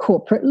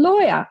corporate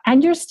lawyer,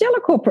 and you're still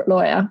a corporate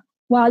lawyer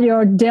while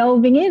you're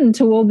delving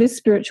into all this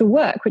spiritual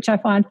work, which I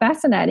find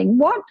fascinating.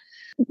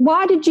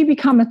 Why did you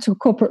become a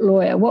corporate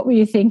lawyer? What were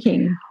you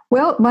thinking?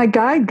 Well, my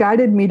guide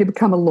guided me to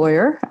become a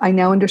lawyer. I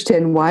now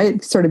understand why.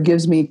 It sort of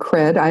gives me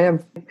cred.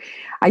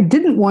 I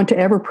didn't want to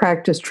ever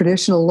practice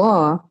traditional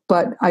law,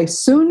 but I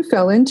soon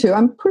fell into,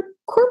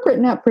 corporate,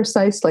 not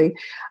precisely,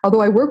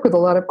 although I work with a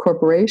lot of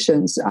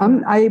corporations.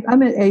 I'm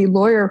a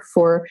lawyer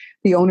for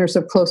the owners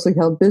of closely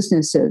held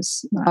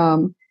businesses,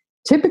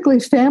 typically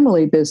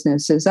family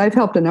businesses. I've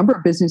helped a number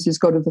of businesses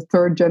go to the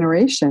third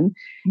generation.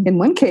 In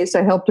one case,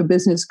 I helped a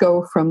business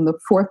go from the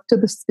fourth to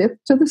the fifth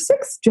to the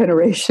sixth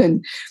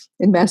generation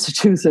in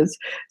Massachusetts.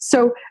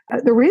 So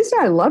the reason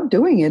I love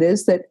doing it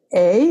is that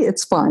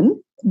it's fun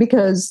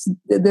because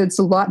there's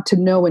a lot to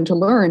know and to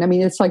learn. I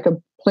mean, it's like a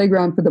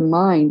playground for the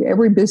mind.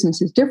 Every business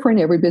is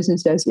different. Every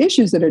business has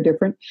issues that are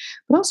different.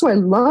 But also I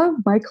love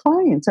my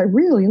clients. I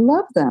really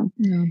love them.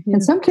 Yeah.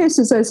 In some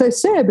cases, as I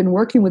say, I've been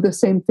working with the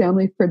same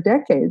family for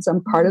decades.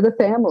 I'm part of the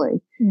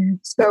family. Mm.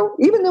 So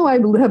even though I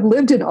have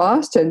lived in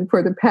Austin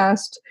for the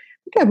past,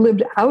 I've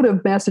lived out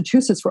of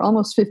Massachusetts for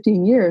almost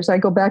 15 years. I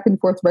go back and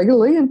forth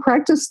regularly and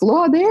practice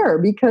law there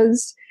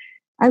because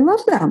I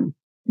love them.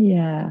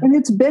 Yeah. And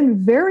it's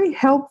been very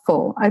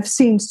helpful. I've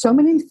seen so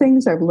many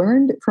things I've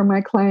learned from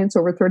my clients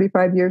over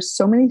 35 years,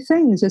 so many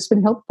things. It's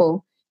been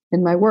helpful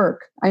in my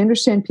work. I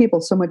understand people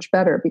so much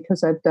better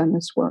because I've done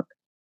this work.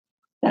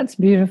 That's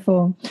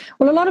beautiful.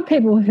 Well, a lot of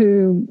people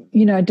who,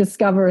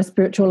 discover a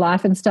spiritual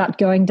life and start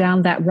going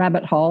down that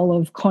rabbit hole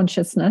of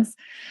consciousness,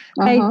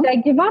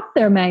 they give up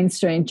their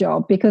mainstream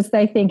job because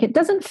they think it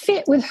doesn't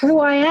fit with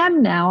who I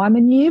am now. I'm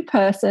a new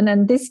person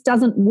and this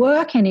doesn't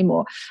work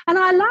anymore. And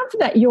I love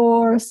that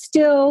you're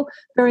still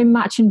very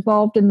much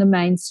involved in the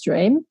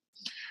mainstream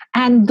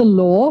and the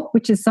law,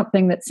 which is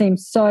something that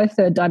seems so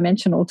third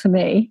dimensional to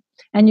me.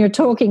 And you're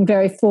talking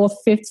very fourth,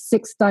 fifth,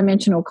 sixth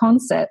dimensional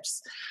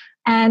concepts.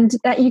 And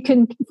that you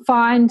can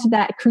find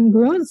that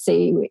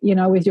congruency,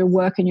 with your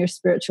work and your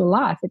spiritual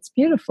life. It's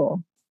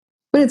beautiful.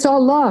 But it's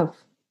all love.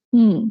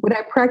 When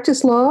I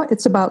practice law,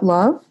 it's about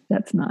love.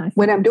 That's nice.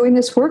 When I'm doing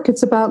this work,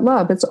 it's about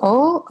love. It's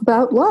all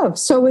about love.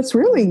 So it's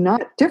really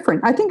not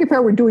different. I think if I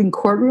were doing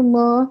courtroom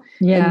law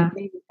and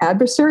being an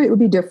adversary, it would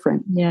be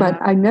different. Yeah. But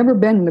I've never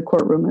been in the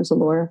courtroom as a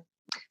lawyer.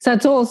 So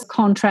it's all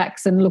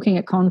contracts and looking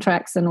at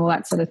contracts and all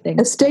that sort of thing.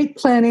 Estate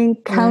planning,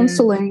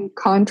 counseling,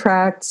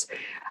 contracts,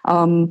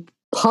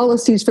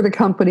 policies for the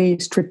company,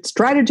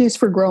 strategies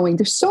for growing.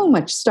 There's so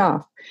much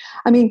stuff.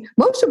 I mean,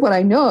 most of what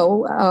I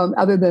know,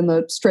 other than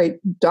the straight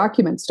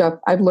document stuff,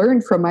 I've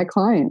learned from my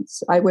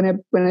clients.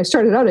 When I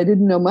started out, I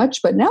didn't know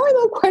much, but now I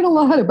know quite a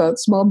lot about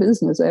small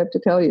business, I have to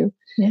tell you.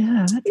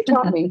 Yeah. They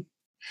taught me.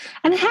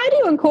 And how do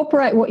you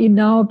incorporate what you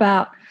know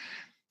about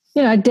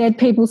dead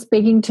people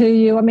speaking to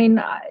you. I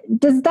mean,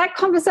 does that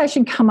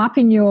conversation come up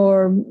in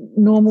your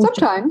normal?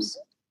 Sometimes.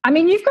 I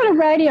mean, you've got a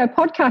radio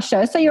podcast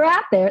show, so you're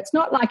out there. It's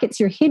not like it's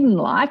your hidden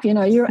life. You're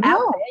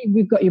out there.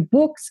 We've got your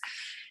books.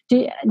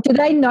 Do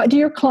they know? Do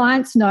your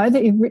clients know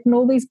that you've written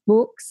all these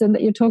books and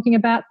that you're talking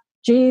about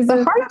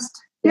Jesus?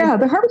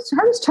 The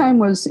hardest time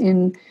was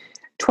in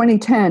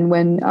 2010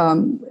 when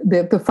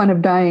the Fun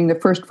of Dying, the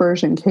first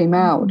version, came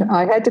out.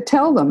 I had to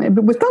tell them.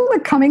 It was kind of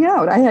like coming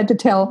out. I had to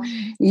tell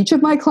each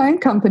of my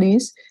client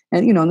companies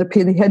and,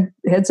 the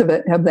heads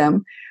of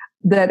them,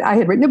 that I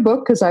had written a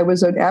book because I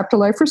was an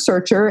afterlife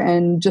researcher,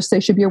 and just they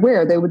should be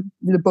aware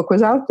the book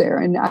was out there.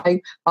 And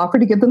I offered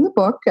to give them the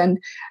book, and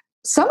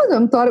some of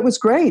them thought it was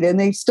great, and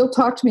they still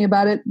talk to me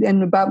about it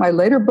and about my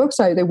later books.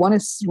 They want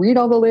to read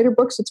all the later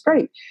books. It's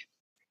great.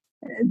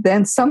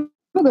 Then some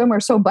of them are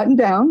so buttoned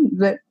down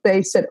that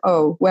they said,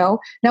 oh,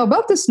 well, now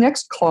about this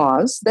next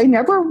clause, they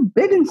didn't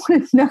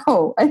want to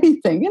know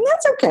anything, and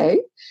that's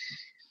okay.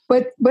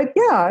 But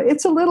yeah,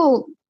 it's a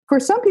little, for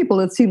some people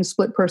it seems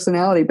split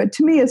personality, but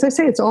to me, as I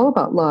say, it's all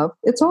about love.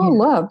 It's all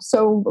love.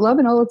 So love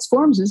in all its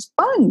forms is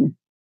fun.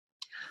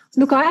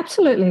 Look, I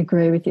absolutely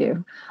agree with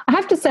you. I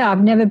have to say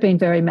I've never been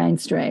very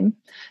mainstream.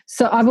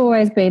 So I've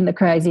always been the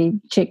crazy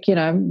chick,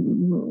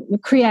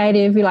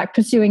 creative,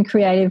 pursuing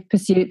creative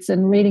pursuits,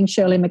 and reading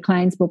Shirley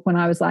MacLaine's book when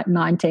I was like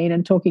 19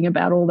 and talking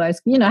about all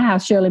those, how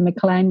Shirley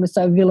MacLaine was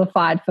so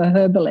vilified for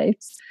her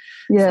beliefs.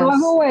 Yes. So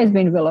I've always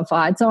been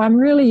vilified. So I'm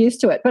really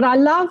used to it. But I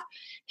love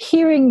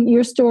hearing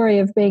your story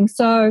of being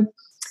so,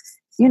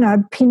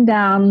 pinned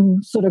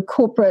down sort of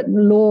corporate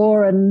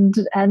law and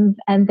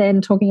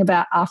then talking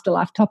about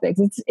afterlife topics.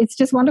 It's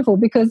just wonderful,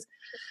 because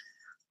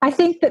I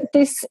think that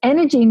this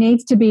energy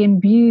needs to be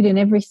imbued in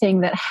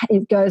everything that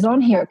it goes on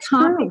here. It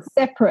can't be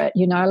separate,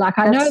 I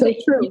know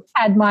that you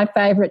had my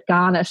favorite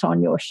Garnet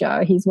on your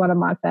show. He's one of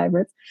my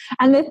favorites.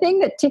 And the thing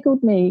that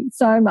tickled me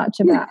so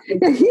much about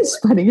he's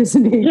funny,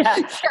 isn't he? Yeah.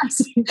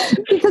 Yes.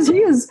 Because he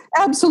is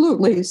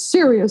absolutely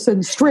serious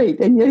and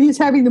straight, and yet he's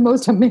having the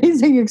most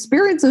amazing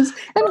experiences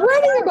and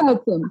writing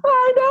about them.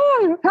 I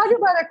know. Talk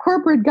about a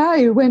corporate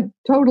guy who went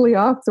totally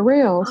off the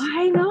rails.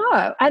 I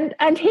know.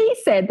 And he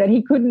said that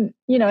he couldn't,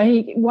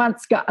 he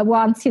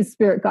once his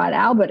spirit guide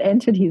Albert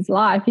entered his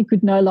life, he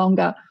could no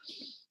longer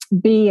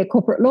be a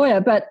corporate lawyer.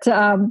 But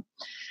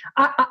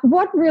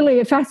what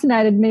really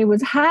fascinated me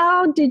was,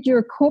 how did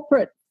your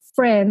corporate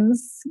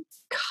friends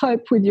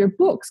cope with your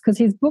books? Because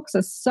his books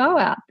are so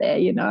out there,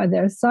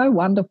 they're so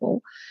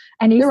wonderful.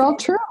 And they're all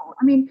true.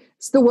 I mean,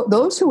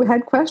 those who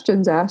had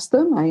questions asked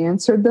them, I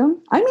answered them.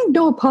 I mean,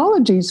 no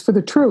apologies for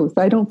the truth.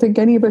 I don't think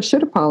any of us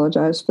should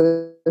apologize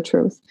for the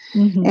truth.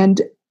 Mm-hmm.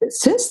 And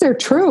since they're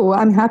true,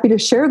 I'm happy to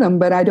share them,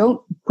 but I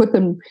don't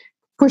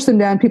push them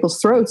down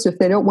people's throats. If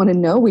they don't want to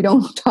know, we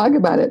don't talk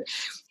about it.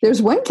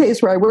 There's one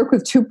case where I work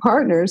with two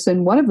partners,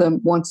 and one of them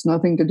wants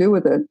nothing to do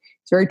with it.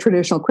 He's very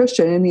traditional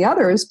Christian, and the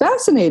other is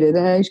fascinated,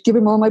 and I give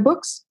him all my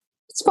books.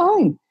 It's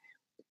fine.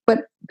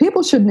 But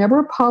people should never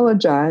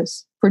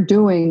apologize for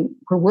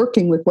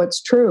working with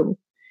what's true.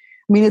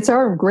 I mean, it's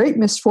our great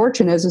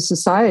misfortune as a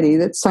society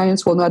that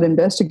science will not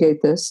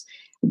investigate this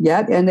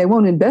yet, and they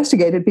won't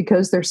investigate it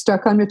because they're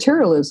stuck on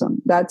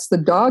materialism. That's the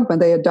dogma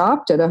they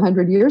adopted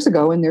 100 years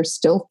ago, and they're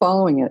still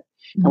following it.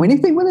 Mm-hmm. Now,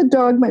 anything with a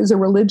dogma is a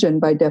religion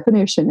by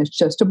definition. It's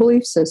just a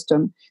belief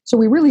system. So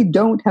we really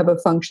don't have a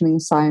functioning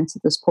science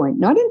at this point,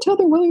 not until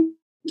they're willing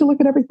to look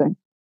at everything.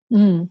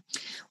 Mm.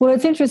 Well,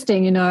 it's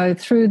interesting,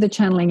 through the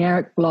Channeling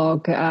Eric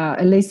blog,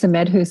 Elisa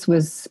Medhus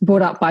was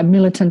brought up by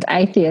militant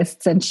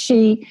atheists, and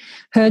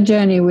her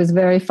journey was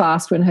very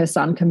fast when her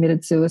son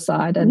committed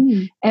suicide.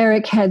 And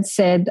Eric had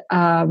said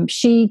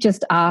she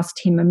just asked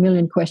him a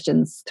million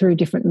questions through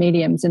different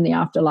mediums in the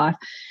afterlife.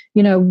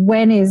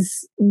 When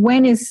is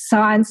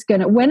science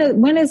going to,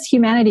 when is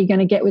humanity going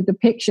to get with the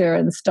picture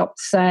and stop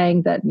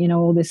saying that,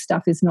 all this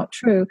stuff is not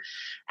true?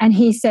 And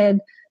he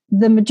said,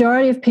 the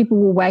majority of people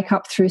will wake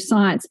up through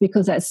science,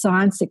 because as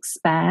science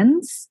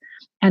expands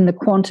and the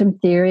quantum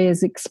theory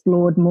is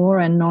explored more,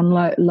 and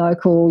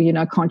non-local,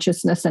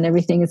 consciousness and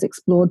everything is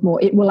explored more,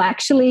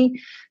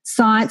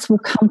 science will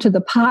come to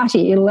the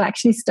party. It'll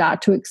actually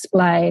start to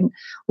explain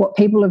what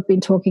people have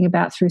been talking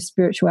about through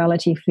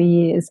spirituality for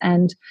years.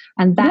 And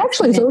that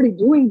actually is already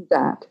doing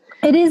that.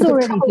 It is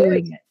already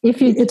doing it.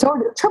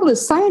 The trouble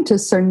is,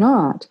 scientists are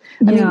not.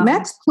 I mean,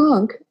 Max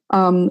Planck,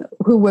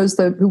 who got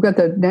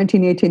the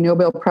 1918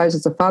 Nobel Prize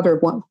as the father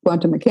of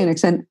quantum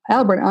mechanics, and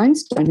Albert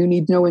Einstein, who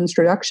needs no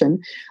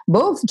introduction,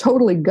 both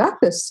totally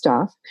got this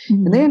stuff,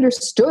 and they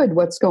understood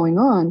what's going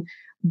on.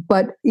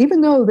 But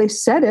even though they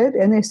said it,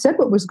 and they said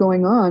what was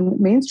going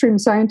on, mainstream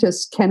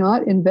scientists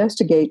cannot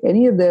investigate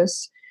any of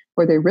this,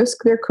 or they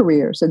risk their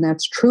careers, and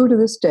that's true to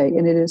this day,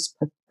 and it is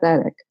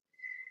pathetic.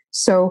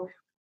 So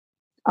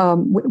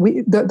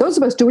those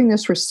of us doing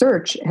this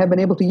research have been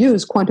able to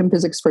use quantum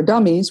physics for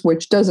dummies,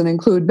 which doesn't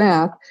include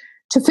math,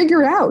 to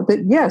figure out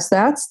that, yes,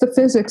 that's the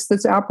physics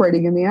that's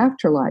operating in the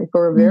afterlife,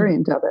 or a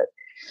variant of it.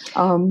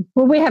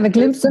 Well, we have a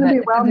glimpse of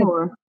it.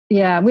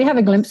 Yeah, we have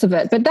a glimpse of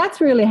it. But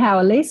that's really how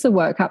Elisa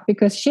woke up,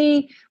 because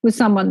she was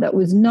someone that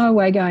was no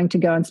way going to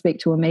go and speak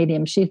to a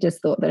medium. She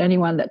just thought that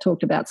anyone that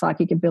talked about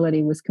psychic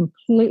ability was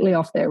completely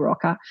off their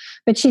rocker.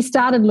 But she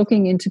started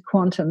looking into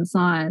quantum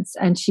science,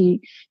 and she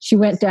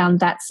went down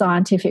that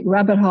scientific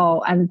rabbit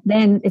hole, and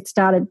then it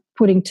started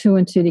putting two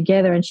and two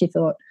together, and she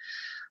thought,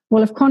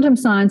 well, if quantum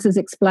science is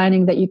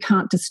explaining that you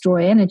can't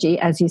destroy energy,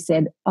 as you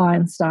said,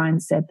 Einstein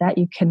said that,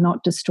 you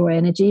cannot destroy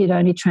energy, it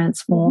only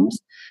transforms,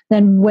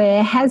 then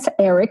where has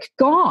Eric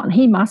gone?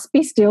 He must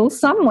be still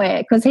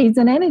somewhere, because he's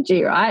an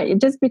energy, right?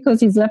 Just because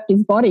he's left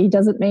his body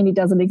doesn't mean he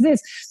doesn't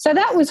exist. So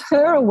that was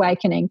her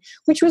awakening,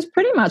 which was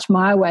pretty much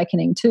my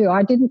awakening too.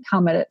 I didn't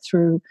come at it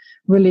through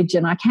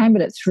religion. I came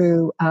at it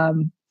through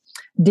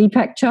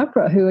Deepak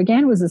Chopra, who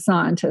again was a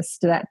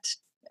scientist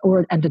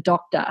and a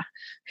doctor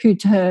who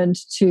turned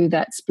to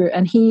that spirit,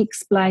 and he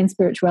explained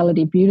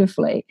spirituality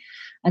beautifully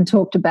and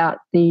talked about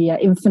the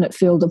infinite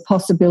field of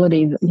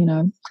possibility,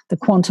 the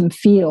quantum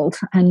field.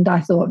 And I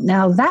thought,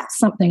 now that's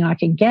something I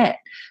can get,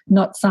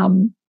 not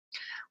some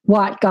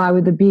white guy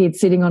with a beard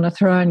sitting on a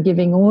throne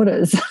giving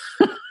orders.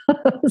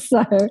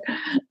 So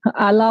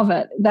I love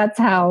it. That's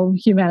how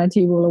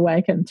humanity will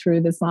awaken,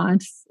 through the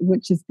science,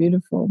 which is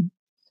beautiful.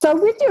 So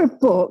with your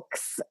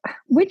books,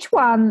 which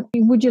one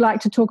would you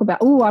like to talk about?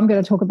 Oh, I'm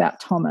going to talk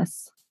about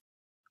Thomas.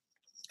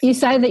 You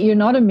say that you're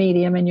not a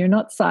medium and you're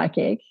not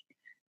psychic,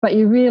 but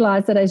you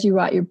realize that as you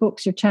write your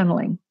books, you're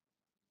channeling.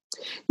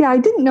 Yeah, I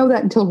didn't know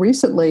that until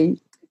recently.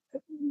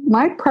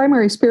 My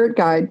primary spirit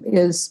guide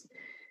is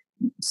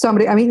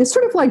somebody, it's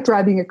sort of like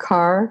driving a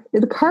car.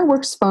 The car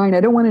works fine. I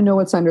don't want to know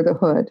what's under the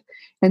hood.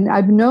 And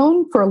I've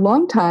known for a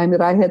long time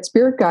that I had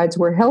spirit guides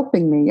who were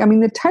helping me.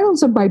 The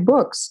titles of my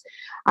books,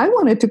 I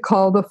wanted to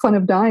call The Fun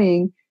of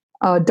Dying,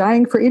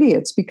 Dying for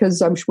Idiots,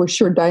 because I was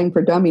sure Dying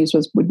for Dummies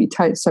would be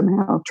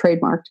somehow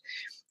trademarked.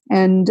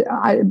 And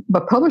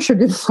the publisher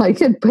didn't like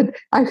it, but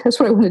that's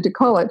what I wanted to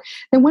call it.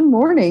 And one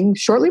morning,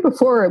 shortly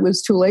before it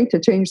was too late to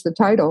change the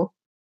title,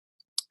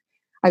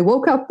 I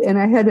woke up and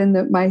I had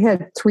in my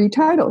head 3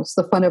 titles: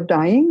 The Fun of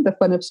Dying, The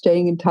Fun of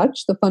Staying in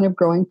Touch, The Fun of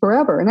Growing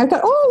Forever. And I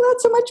thought, oh,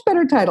 that's a much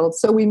better title.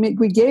 So we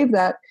gave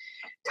that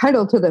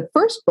title to the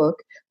first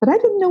book, but I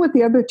didn't know what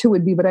the other 2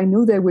 would be, but I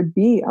knew there would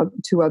be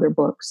 2 other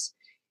books.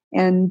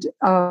 And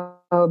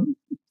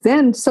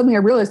then suddenly I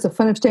realized The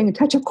Fun of Staying in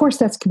Touch, of course,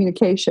 that's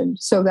communication.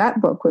 So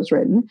that book was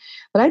written.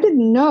 But I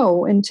didn't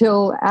know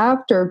until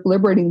after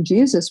Liberating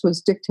Jesus was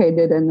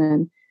dictated and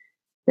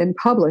then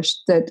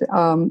published that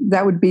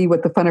that would be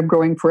what The Fun of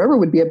Growing Forever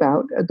would be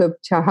about,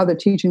 how the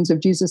teachings of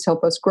Jesus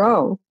help us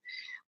grow.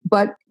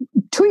 But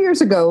 2 years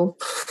ago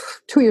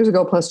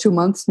plus 2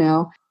 months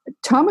now,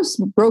 Thomas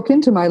broke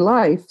into my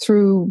life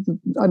through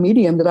a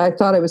medium that I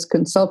thought I was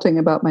consulting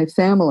about my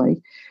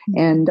family.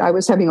 And I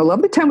was having a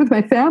lovely time with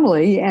my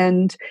family,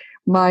 and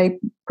my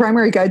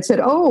primary guide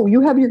said, oh,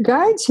 you have your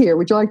guides here.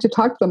 Would you like to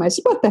talk to them? I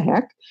said, what the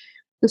heck?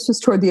 This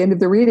was toward the end of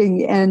the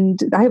reading, and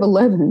I have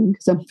 11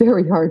 because I'm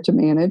very hard to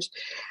manage.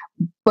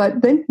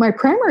 But then my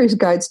primary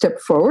guide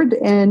stepped forward,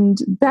 and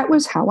that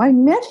was how I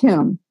met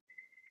him.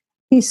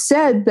 He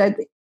said that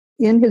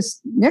in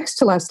his next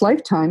to last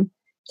lifetime,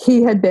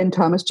 he had been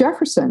Thomas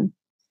Jefferson.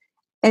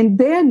 And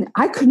then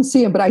I couldn't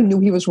see him, but I knew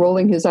he was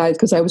rolling his eyes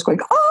because I was going,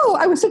 oh,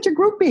 I was such a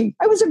groupie.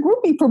 I was a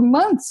groupie for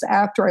months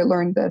after I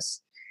learned this.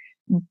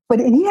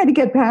 And he had to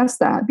get past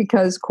that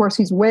because, of course,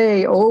 he's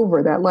way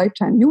over that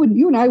lifetime. You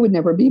and I would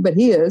never be, but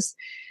he is.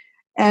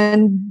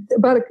 And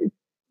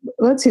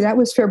that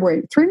was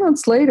February. 3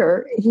 months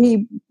later,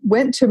 he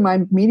went to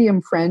my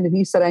medium friend and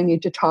he said, I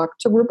need to talk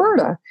to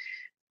Roberta.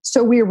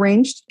 So we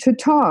arranged to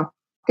talk.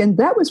 And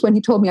that was when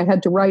he told me I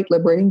had to write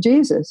Liberating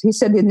Jesus. He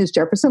said in his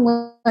Jefferson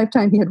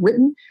lifetime, he had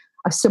written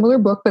a similar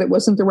book, but it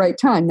wasn't the right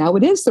time. Now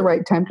it is the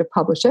right time to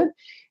publish it,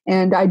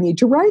 and I need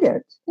to write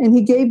it. And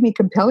he gave me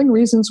compelling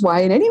reasons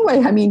why. And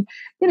anyway,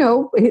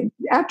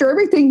 after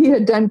everything he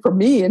had done for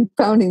me in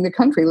founding the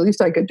country, the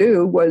least I could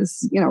do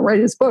was, write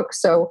his book.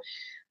 So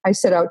I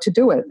set out to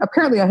do it.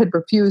 Apparently I had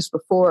refused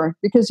before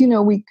because,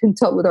 we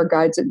consult with our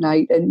guides at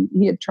night, and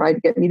he had tried to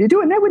get me to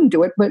do it, and I wouldn't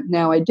do it, but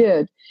now I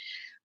did.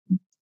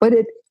 But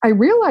I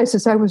realized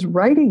as I was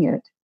writing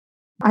it,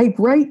 I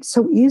write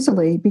so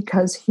easily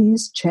because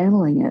he's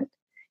channeling it.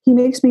 He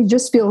makes me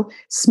just feel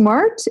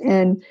smart,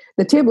 and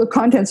the table of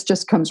contents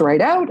just comes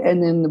right out,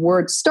 and then the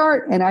words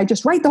start, and I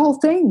just write the whole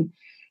thing.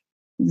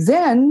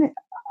 Then,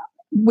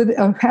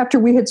 after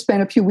we had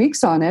spent a few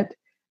weeks on it,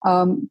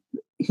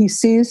 he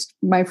seized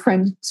my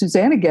friend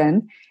Suzanne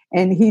again,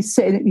 and she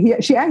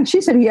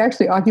said he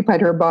actually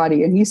occupied her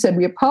body, and he said,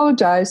 we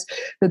apologize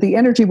that the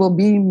energy will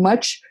be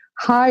much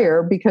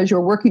higher because you're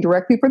working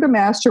directly for the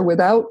master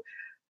without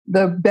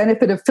the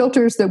benefit of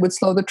filters that would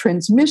slow the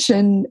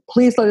transmission.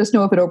 Please let us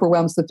know if it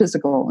overwhelms the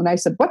physical. And I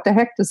said, what the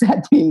heck does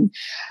that mean?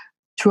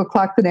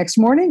 2:00 the next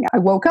morning, I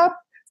woke up,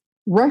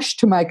 rushed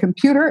to my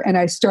computer, and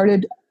I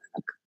started,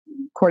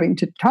 according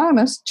to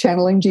Thomas,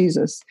 channeling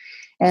Jesus.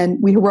 And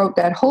we wrote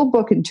that whole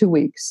book in 2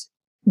 weeks.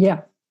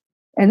 Yeah.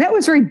 And that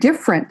was very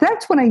different.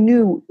 That's when I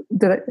knew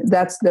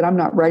that I'm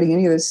not writing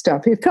any of this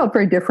stuff. It felt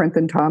very different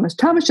than Thomas.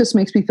 Thomas just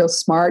makes me feel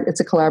smart. It's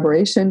a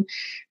collaboration.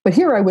 But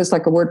here I was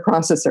like a word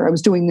processor. I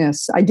was doing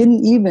this. I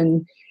didn't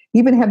even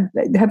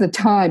have the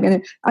time.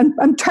 And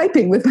I'm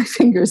typing with my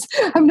fingers.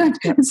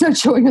 It's not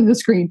showing on the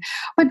screen.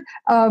 But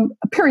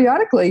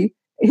periodically,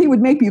 he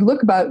would make me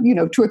look about,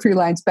 2 or 3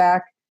 lines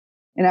back,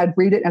 and I'd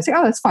read it and I'd say,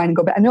 oh, that's fine, and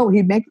go back. No,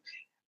 then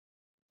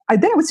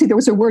I would see there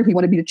was a word he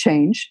wanted me to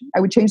change. I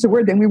would change the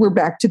word. Then we were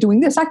back to doing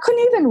this. I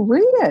couldn't even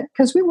read it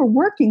because we were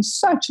working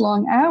such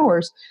long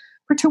hours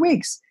for 2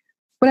 weeks.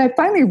 When I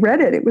finally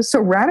read it, it was so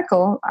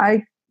radical.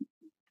 I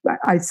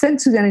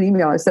sent Suzanne an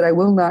email. I said, I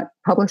will not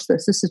publish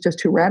this. This is just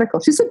too radical.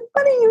 She said,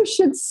 funny you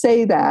should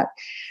say that,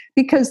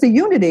 because the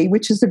Unity,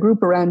 which is the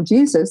group around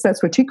Jesus,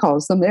 that's what she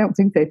calls them. They don't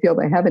think they feel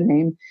they have a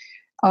name,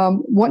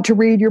 want to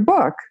read your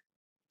book.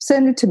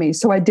 Send it to me.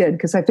 So I did,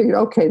 because I figured,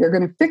 okay, they're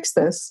going to fix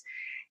this.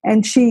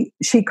 And she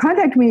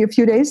contacted me a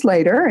few days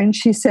later, and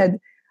she said,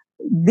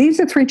 these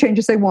are 3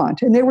 changes they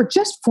want. And they were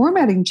just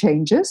formatting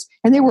changes,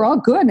 and they were all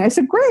good. And I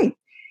said, great.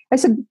 I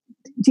said,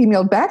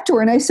 emailed back to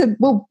her, and I said,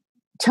 well,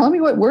 tell me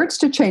what words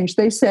to change.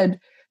 They said,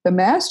 the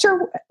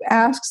master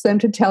asks them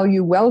to tell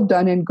you, well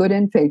done and good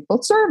and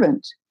faithful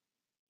servant.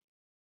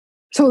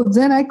 So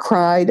then I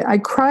cried. I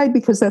cried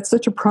because that's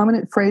such a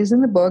prominent phrase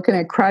in the book, and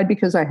I cried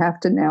because I have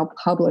to now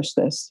publish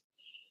this.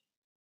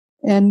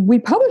 And we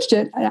published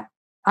it.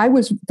 I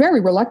was very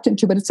reluctant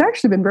to, but it's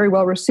actually been very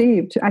well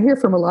received. I hear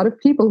from a lot of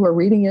people who are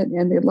reading it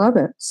and they love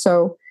it.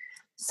 So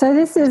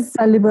this is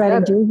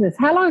Liberating Jesus.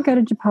 How long ago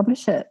did you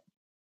publish it?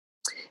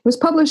 It was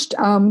published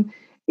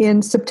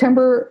in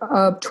September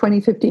of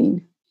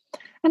 2015.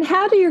 And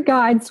how do your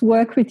guides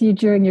work with you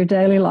during your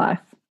daily life?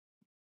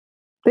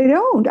 They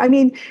don't. I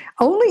mean,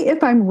 only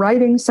if I'm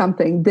writing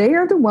something. They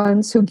are the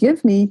ones who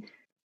give me,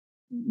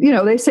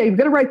 they say, you've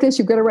got to write this,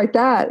 you've got to write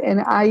that.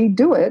 And I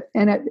do it.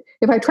 And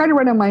if I try to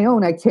write on my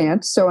own, I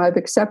can't. So I've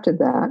accepted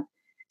that.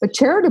 But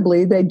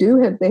charitably, they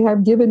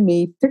have given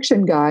me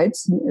fiction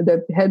guides.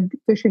 The head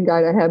fiction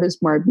guide I have is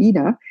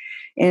Marvina.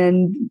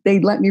 And they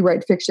let me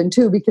write fiction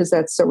too, because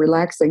that's so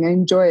relaxing. I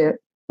enjoy it.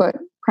 But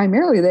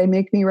primarily, they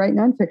make me write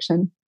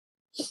nonfiction.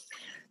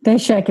 They're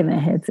shaking their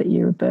heads at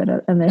you,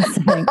 Roberta, and they're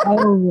saying,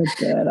 oh,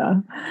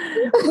 Roberta,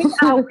 we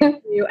are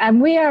with you,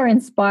 and we are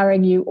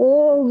inspiring you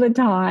all the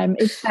time.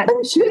 It's that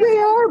I'm sure they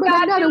are, but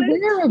I'm not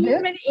aware of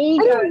human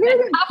ego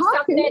that puffs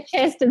up their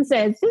chest and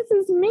says, this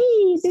is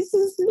me, this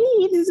is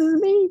me, this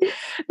is me.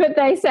 But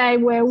they say,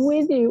 we're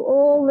with you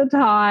all the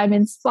time,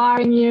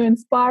 inspiring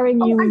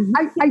you.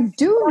 I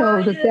do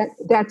know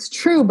that's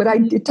true, but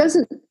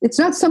it's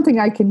not something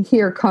I can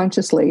hear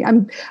consciously.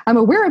 I'm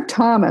aware of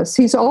Thomas.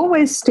 He's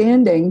always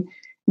standing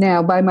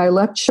now by my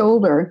left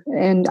shoulder,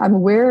 and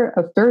I'm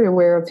very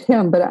aware of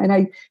him, and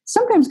I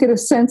sometimes get a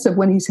sense of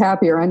when he's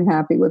happy or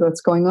unhappy with what's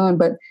going on,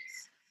 but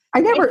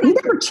he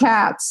never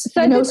chats.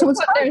 So this is what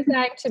they're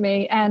saying to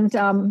me, and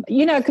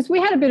because we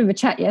had a bit of a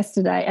chat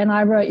yesterday, and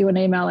I wrote you an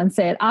email and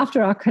said,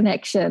 after our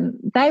connection,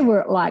 they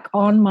were like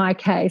on my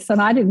case,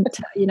 and I didn't,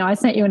 I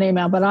sent you an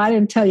email, but I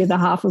didn't tell you the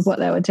half of what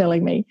they were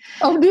telling me.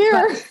 Oh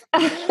dear.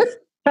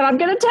 But I'm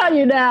going to tell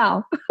you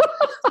now.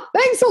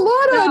 Thanks a lot,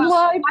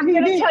 online. I'm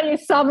going to tell you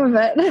some of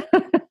it.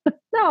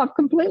 No, I've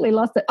completely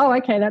lost it. Oh,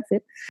 okay, that's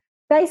it.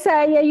 They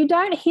say, you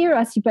don't hear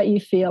us, but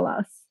you feel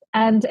us.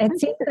 And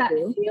it's in that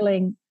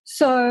feeling.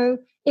 So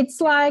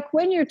it's like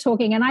when you're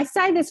talking, and I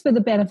say this for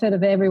the benefit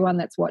of everyone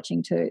that's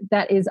watching too,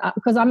 that is,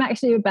 because I'm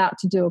actually about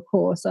to do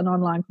an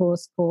online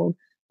course called,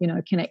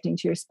 Connecting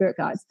to Your Spirit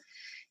Guides.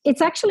 It's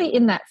actually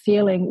in that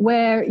feeling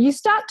where you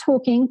start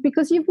talking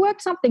because you've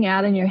worked something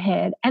out in your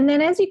head. And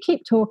then as you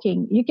keep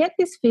talking, you get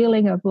this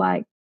feeling of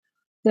like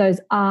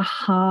those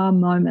aha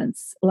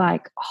moments,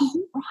 like,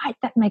 oh, right,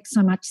 that makes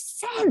so much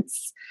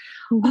sense.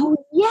 Oh,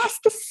 yes,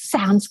 this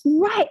sounds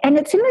right. And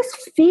it's in this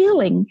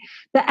feeling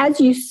that as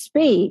you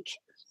speak,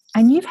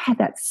 and you've had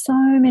that so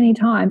many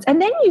times,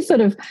 and then you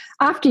sort of,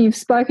 after you've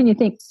spoken, you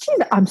think, gee,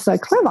 I'm so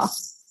clever.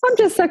 I'm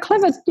just so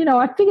clever,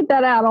 I figured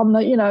that out on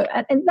the,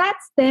 and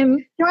that's them.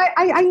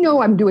 I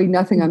know I'm doing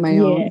nothing on my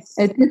own.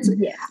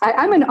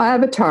 I'm an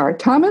avatar.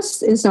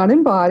 Thomas is not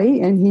in body,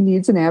 and he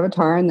needs an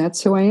avatar, and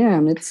that's who I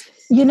am. It's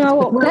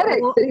what?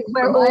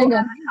 We're all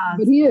avatars.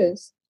 But he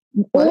is.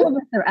 All of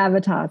us are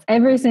avatars.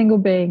 Every single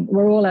being.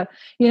 We're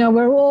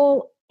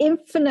all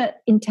infinite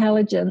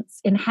intelligence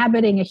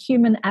inhabiting a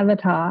human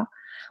avatar,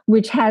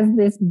 which has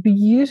this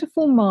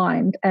beautiful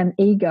mind and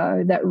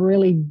ego that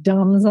really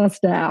dumbs us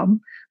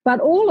down. But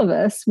all of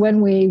us,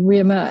 when we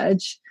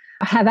reemerge,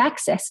 have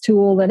access to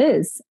all that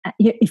is,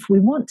 if we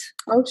want.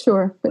 Oh,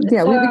 sure. But we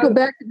go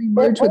back and we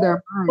merge with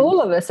our mind.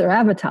 All of us are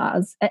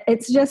avatars.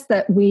 It's just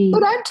that we...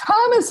 But I'm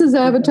Thomas's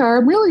avatar.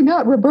 I'm really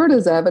not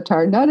Roberta's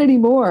avatar. Not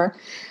anymore.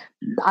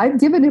 I've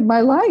given him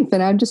my life,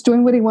 and I'm just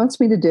doing what he wants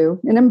me to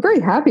do. And I'm very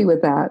happy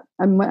with that.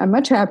 I'm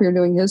much happier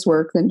doing his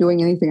work than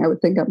doing anything I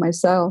would think of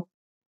myself.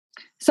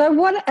 So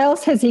what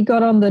else has he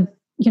got on the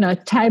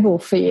table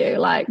for you,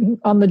 like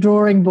on the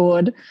drawing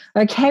board.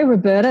 Okay,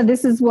 Roberta,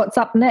 this is what's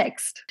up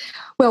next.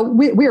 Well,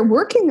 we're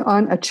working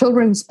on a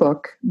children's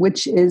book,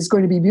 which is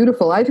going to be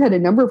beautiful. I've had a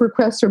number of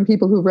requests from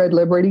people who've read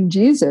Liberating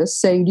Jesus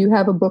saying, do you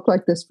have a book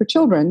like this for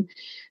children?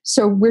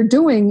 So we're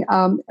doing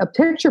a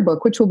picture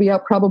book, which will be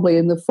out probably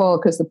in the fall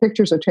because the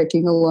pictures are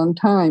taking a long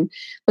time.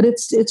 But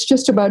it's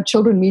just about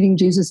children meeting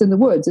Jesus in the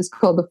woods. It's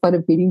called The Fun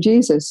of Meeting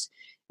Jesus.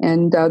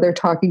 And they're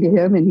talking to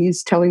him, and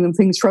he's telling them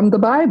things from the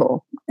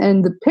Bible.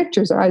 And the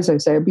pictures, as I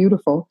say, are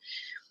beautiful.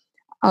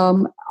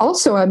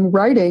 Also, I'm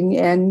writing,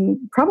 and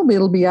probably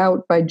it'll be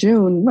out by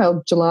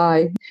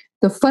July,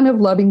 The Fun of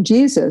Loving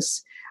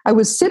Jesus. I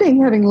was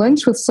sitting having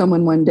lunch with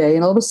someone one day,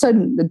 and all of a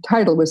sudden the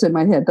title was in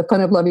my head, The Fun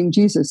of Loving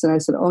Jesus. And I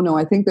said, oh no,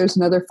 I think there's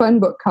another fun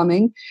book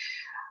coming.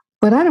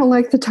 But I don't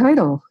like the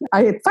title.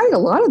 I find a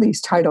lot of these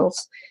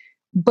titles.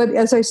 But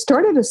as I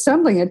started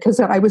assembling it,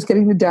 because I was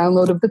getting the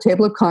download of the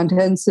table of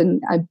contents,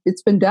 and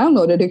it's been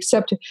downloaded,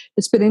 except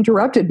it's been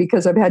interrupted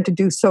because I've had to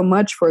do so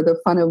much for the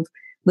fun of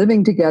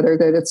living together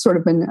that it's sort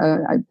of been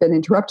I've been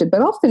interrupted.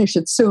 But I'll finish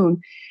it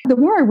soon. The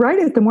more I write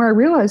it, the more I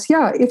realize,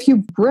 if you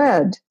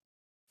bred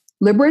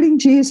Liberating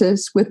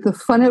Jesus with the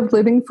fun of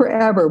living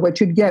forever, what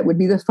you'd get would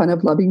be the fun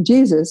of loving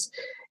Jesus.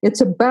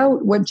 It's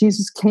about what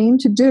Jesus came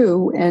to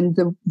do and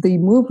the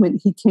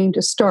movement he came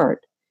to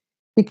start.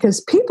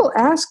 Because people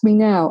ask me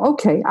now,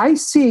 okay, I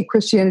see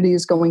Christianity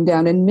is going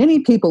down, and many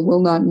people will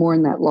not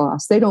mourn that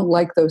loss. They don't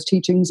like those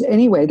teachings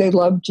anyway. They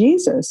love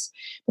Jesus.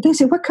 But they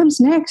say, what comes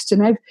next?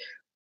 And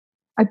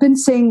I've been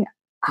saying,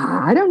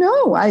 I don't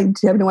know. I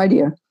have no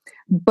idea.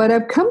 But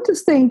I've come to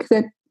think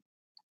that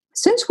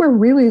since we're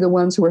really the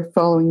ones who are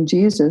following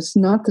Jesus,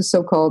 not the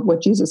so-called,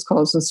 what Jesus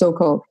calls the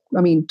so-called,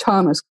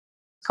 Thomas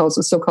calls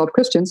the so-called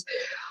Christians,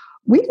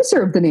 we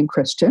deserve the name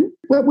Christian.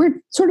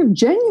 We're sort of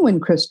genuine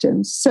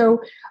Christians.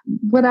 So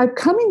what I'm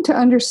coming to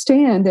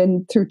understand,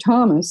 and through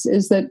Thomas,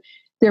 is that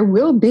there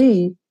will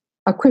be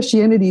a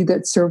Christianity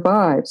that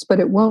survives,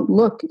 but it won't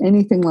look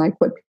anything like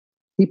what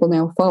people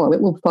now follow.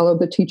 It will follow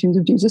the teachings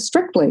of Jesus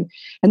strictly.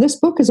 And this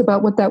book is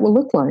about what that will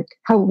look like,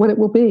 what it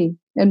will be,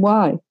 and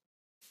why.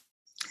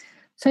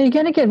 So you're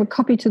going to give a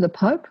copy to the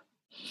Pope?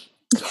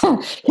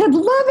 He'd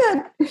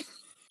love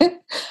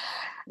it.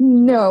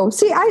 No.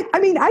 See,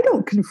 I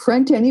don't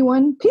confront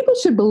anyone. People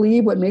should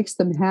believe what makes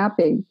them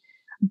happy.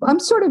 I'm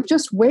sort of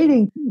just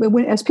waiting.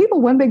 As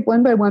people one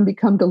by one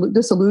become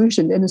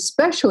disillusioned, and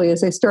especially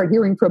as they start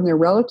hearing from their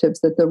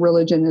relatives that the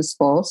religion is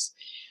false,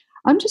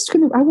 I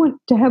want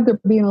to have there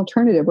be an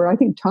alternative, or I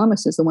think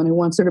Thomas is the one who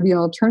wants there to be an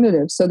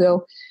alternative. So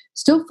they'll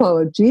still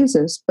follow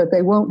Jesus, but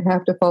they won't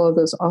have to follow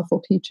those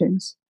awful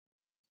teachings.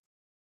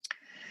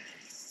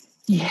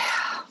 Yeah.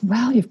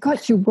 Well, you've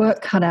got your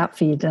work cut out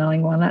for you,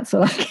 darling one. That's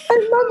all I can.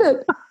 I love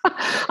it.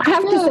 I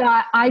have to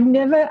say, I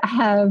never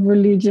have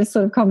religious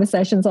sort of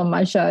conversations on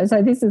my show,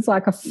 so this is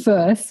like a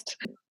first.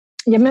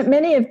 Yeah,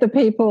 many of the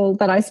people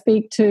that I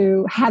speak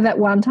to have at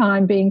one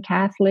time been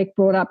Catholic,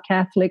 brought up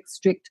Catholic,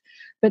 strict,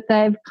 but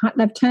they've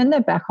turned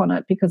their back on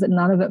it because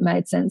none of it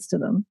made sense to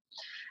them.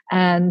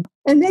 And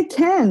they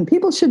can.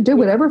 People should do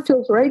whatever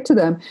feels right to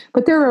them.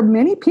 But there are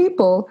many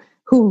people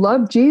who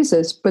love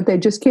Jesus, but they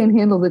just can't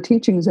handle the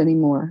teachings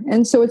anymore.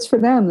 And so it's for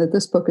them that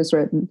this book is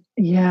written.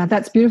 Yeah,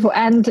 that's beautiful.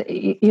 And,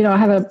 I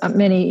have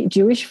many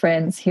Jewish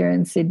friends here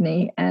in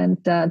Sydney, and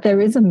there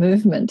is a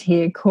movement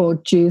here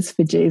called Jews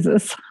for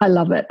Jesus. I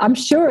love it. I'm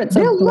sure it's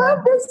They'll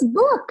love this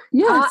book.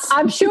 Yes.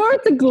 I'm sure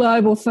it's a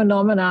global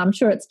phenomenon. I'm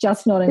sure it's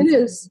just not in It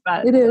is.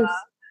 But, it is.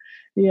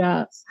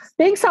 Yeah.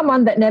 Being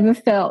someone that never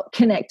felt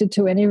connected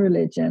to any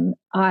religion,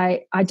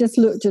 I just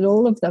looked at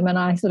all of them and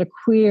I sort of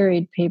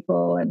queried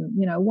people and,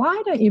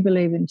 why don't you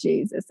believe in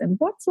Jesus? And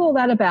what's all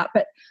that about?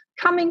 But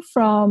coming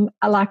from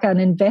like an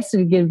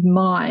investigative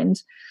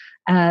mind,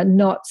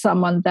 not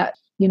someone that,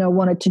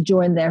 wanted to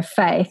join their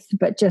faith,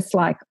 but just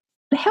like,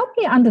 help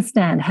me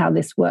understand how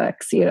this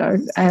works,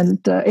 and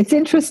it's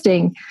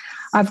interesting.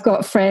 I've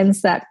got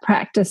friends that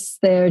practice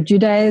their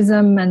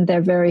Judaism and they're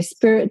very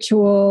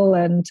spiritual,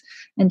 and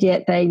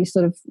yet they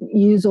sort of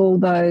use all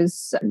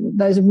those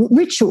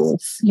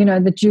rituals,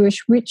 the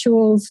Jewish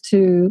rituals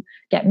to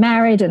get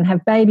married and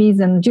have babies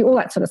and do all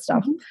that sort of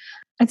stuff.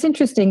 It's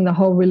interesting, the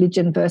whole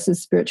religion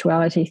versus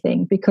spirituality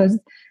thing, because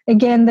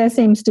again, there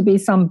seems to be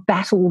some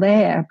battle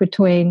there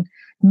between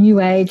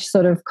New Age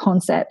sort of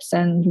concepts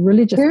and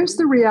religious. Here's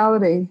the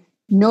reality.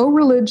 No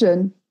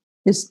religion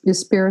is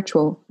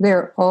spiritual.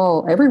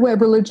 Every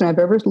religion I've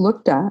ever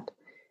looked at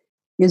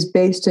is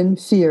based in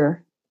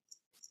fear.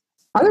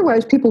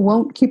 Otherwise, people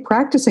won't keep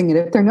practicing it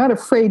if they're not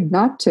afraid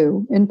not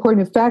to. In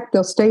point of fact,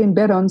 they'll stay in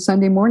bed on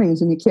Sunday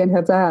mornings, and you can't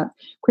have that.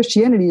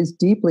 Christianity is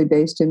deeply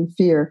based in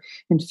fear,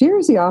 and fear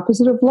is the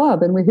opposite of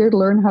love, and we're here to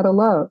learn how to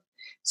love.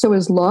 So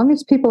as long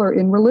as people are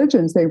in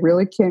religions, they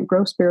really can't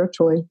grow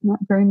spiritually, not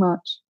very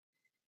much.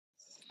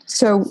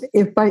 So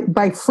if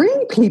by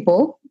freeing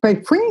people, by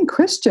freeing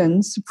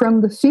Christians from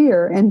the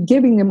fear and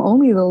giving them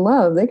only the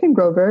love, they can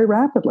grow very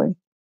rapidly.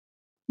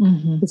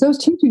 Mm-hmm. Because those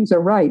teachings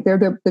are right. They're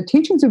the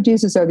teachings of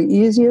Jesus are the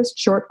easiest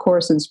short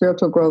course in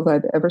spiritual growth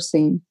I've ever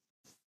seen.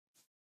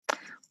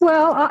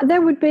 Well,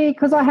 there would be,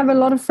 because I have a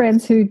lot of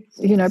friends who,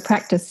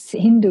 practice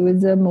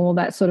Hinduism, all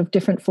that sort of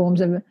different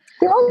forms of.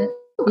 They're all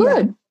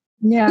good.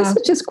 Yeah. This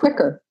is just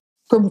quicker.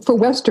 For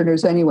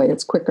Westerners anyway,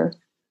 it's quicker.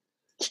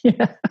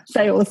 Yeah,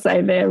 they all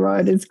say their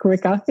road is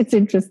quicker. It's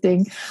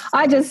interesting.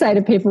 I just say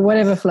to people,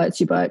 whatever floats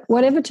your boat,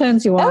 whatever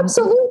turns you on.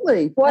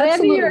 Absolutely.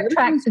 Whatever you're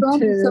attracted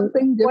to,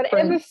 something different.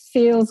 Whatever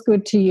feels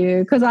good to you.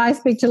 Because I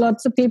speak to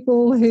lots of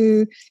people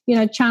who,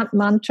 chant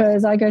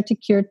mantras. I go to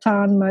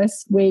kirtan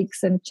most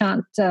weeks and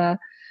chant,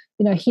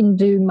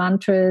 Hindu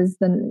mantras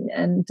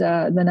and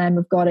the name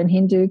of God in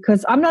Hindu,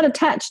 because I'm not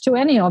attached to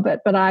any of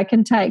it, but I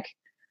can take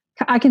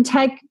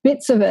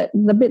bits of it,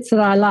 the bits that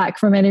I like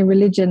from any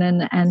religion,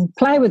 and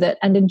play with it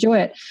and enjoy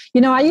it.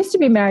 I used to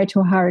be married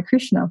to a Hare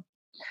Krishna.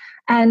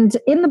 And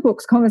in the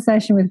book's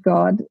Conversation with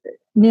God,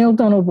 Neil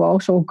Donald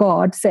Walsh, or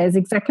God, says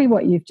exactly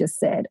what you've just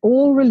said.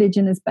 All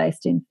religion is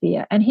based in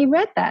fear. And he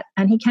read that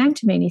and he came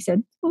to me and he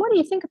said, what do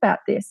you think about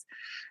this?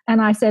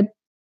 And I said,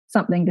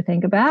 something to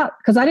think about,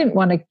 because I didn't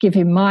want to give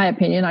him my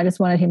opinion. I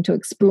just wanted him to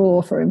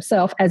explore for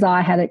himself as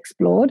I had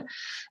explored.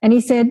 And he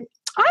said,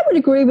 I would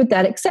agree with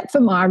that, except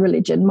for my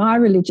religion. My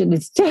religion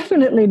is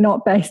definitely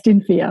not based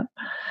in fear.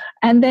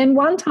 And then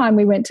one time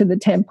we went to the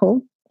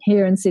temple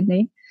here in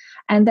Sydney,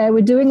 and they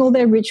were doing all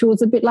their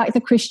rituals a bit like the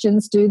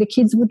Christians do. The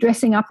kids were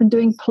dressing up and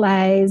doing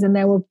plays, and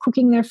they were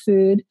cooking their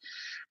food.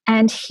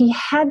 And he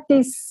had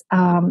this,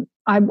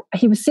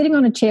 he was sitting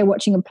on a chair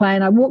watching a play,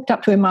 and I walked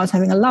up to him. I was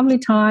having a lovely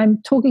time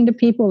talking to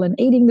people and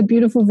eating the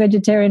beautiful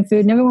vegetarian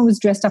food, and everyone was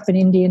dressed up in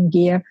Indian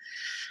gear.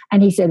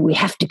 And he said, we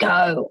have to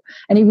go.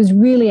 And he was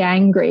really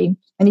angry.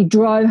 And he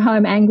drove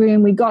home angry,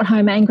 and we got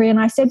home angry. And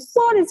I said,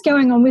 what is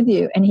going on with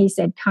you? And he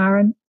said,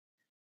 Karen,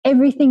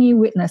 everything you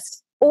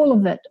witnessed, all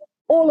of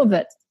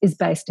it is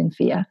based in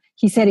fear.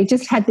 He said he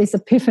just had this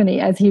epiphany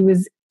as he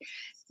was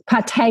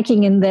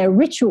partaking in their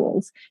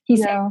rituals. He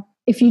said,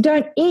 if you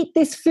don't eat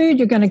this food,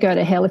 you're going to go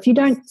to hell. If you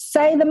don't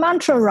say the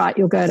mantra right,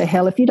 you'll go to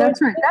hell. If you don't,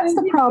 that's right. That's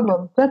the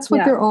problem. That's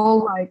what they're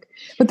all like.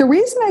 But the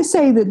reason I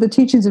say that the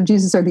teachings of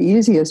Jesus are the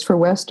easiest for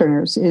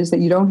Westerners is that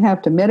you don't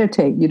have to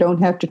meditate. You don't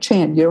have to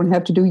chant. You don't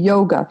have to do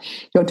yoga.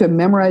 You don't have to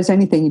memorize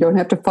anything. You don't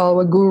have to follow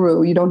a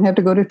guru. You don't have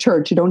to go to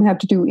church. You don't have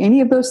to do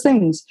any of those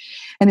things.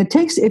 And it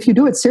takes, if you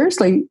do it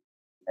seriously,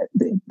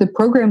 the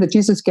program that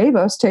Jesus gave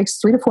us takes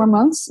 3 to 4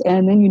 months,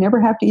 and then you never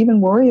have to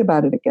even worry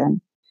about it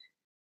again.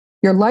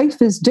 Your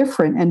life is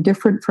different and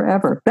different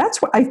forever.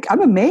 That's what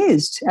I'm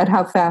amazed at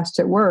how fast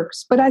it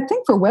works. But I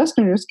think for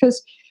Westerners,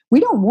 because we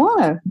don't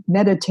want to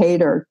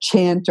meditate or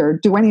chant or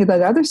do any of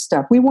that other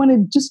stuff. We want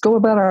to just go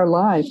about our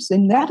lives.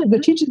 And that the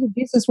teachings of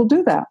Jesus will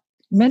do that.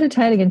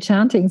 Meditating and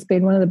chanting has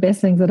been one of the best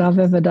things that I've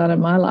ever done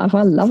in my life.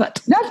 I love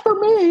it. Not for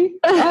me.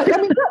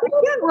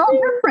 We're all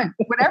different.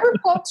 Whatever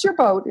floats your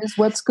boat is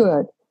what's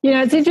good.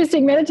 It's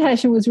interesting.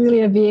 Meditation was really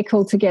a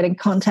vehicle to get in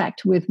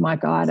contact with my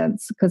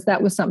guidance, because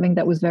that was something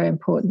that was very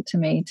important to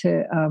me,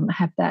 to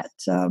have that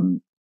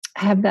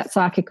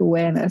psychic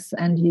awareness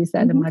and use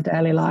that in my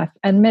daily life.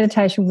 And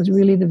meditation was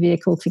really the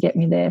vehicle to get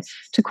me there,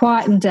 to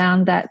quieten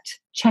down that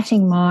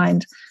chatting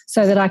mind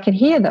so that I could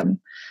hear them.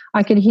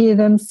 I could hear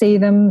them, see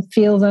them,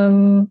 feel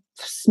them,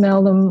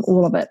 smell them,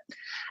 all of it.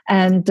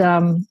 And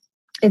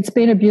it's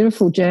been a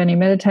beautiful journey.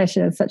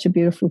 Meditation is such a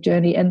beautiful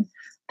journey. And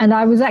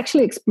I was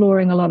actually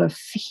exploring a lot of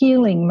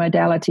healing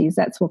modalities.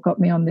 That's what got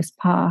me on this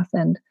path.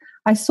 And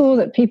I saw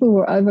that people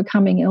were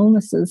overcoming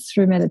illnesses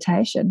through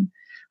meditation.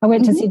 I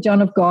went to see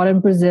John of God in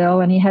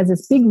Brazil, and he has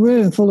this big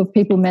room full of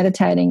people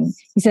meditating.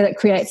 He said it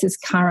creates this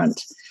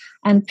current.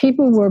 And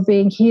people were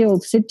being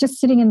healed just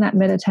sitting in that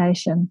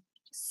meditation,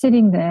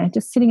 sitting there,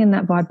 just sitting in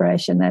that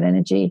vibration, that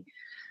energy.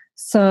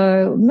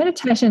 So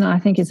meditation, I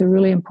think, is a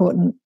really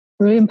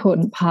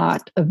important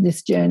part of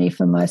this journey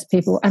for most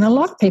people. And a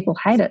lot of people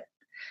hate it,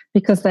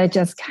 because they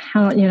just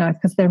can't,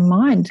 because their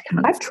mind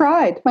can't. I've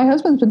tried. My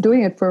husband's been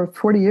doing it for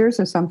 40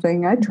 years or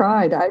something. I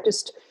tried.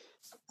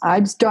 I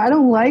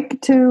don't like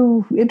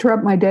to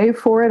interrupt my day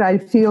for it. I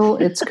feel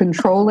it's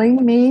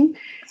controlling me,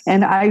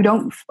 and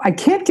I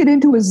can't get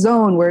into a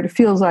zone where it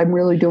feels I'm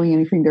really doing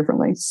anything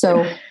differently.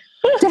 So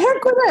to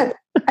heck with it.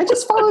 I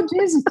just follow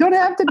Jesus. Don't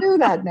have to do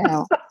that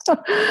now.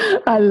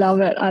 I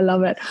love it.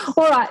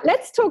 All right,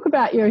 let's talk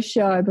about your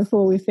show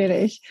before we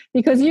finish,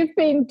 because you've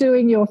been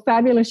doing your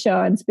fabulous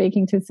show and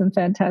speaking to some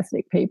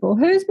fantastic people.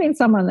 Who's been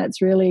someone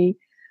that's really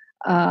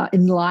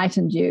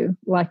enlightened you,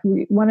 like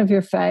one of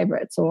your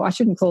favorites? Or I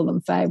shouldn't call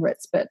them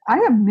favorites, but I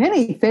have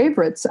many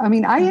favorites. I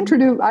mean,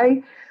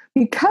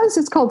 because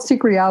it's called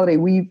Seek Reality,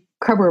 we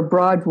cover a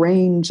broad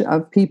range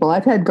of people.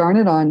 I've had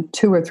Garnet on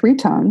 2 or 3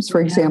 times,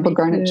 for example,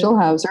 Garnet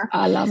Schillhauser.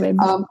 I love him.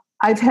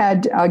 I've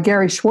had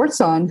Gary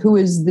Schwartz on, who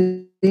is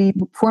the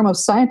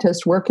foremost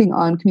scientist working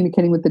on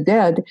communicating with the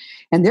dead,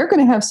 and they're going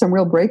to have some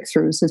real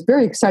breakthroughs. There's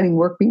very exciting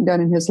work being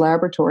done in his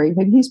laboratory.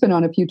 He's been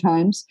on a few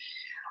times.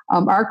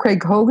 R.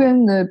 Craig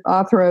Hogan, the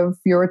author of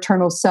Your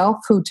Eternal Self,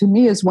 who to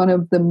me is one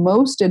of the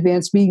most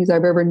advanced beings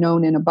I've ever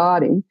known in a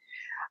body.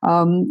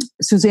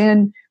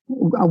 Suzanne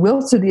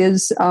Wilson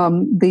is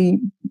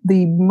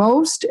the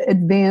most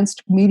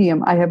advanced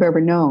medium I have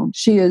ever known.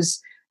 She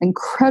is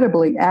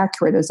incredibly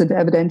accurate as an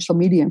evidential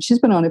medium. She's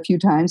been on a few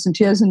times, and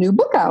she has a new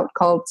book out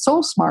called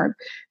Soul Smart.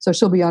 So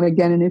she'll be on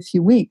again in a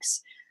few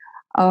weeks.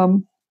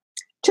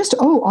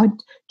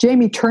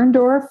 Jamie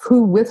Turndorf,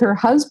 who with her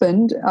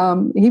husband,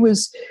 he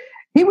was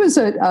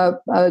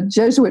a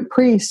Jesuit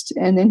priest,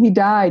 and then he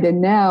died.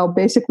 And now,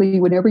 basically,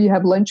 whenever you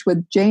have lunch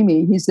with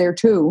Jamie, he's there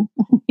too.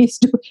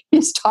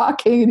 he's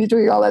talking and he's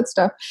doing all that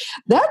stuff.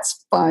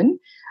 That's fun.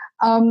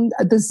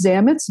 The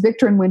Zamets,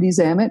 Victor and Wendy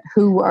Zamet,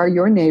 who are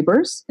your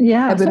neighbors,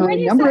 have been on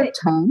a number of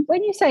times.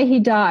 When you say he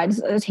died,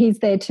 he's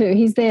there too.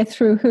 He's there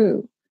through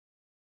who?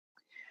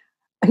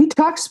 He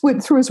talks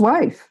through his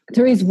wife.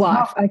 Through his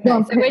wife. Okay.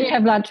 So when you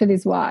have lunch with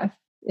his wife.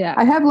 Yeah.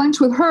 I have lunch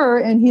with her,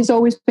 and he's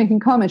always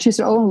making comments. She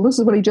said, "Oh, this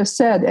is what he just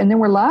said." And then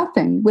we're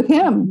laughing with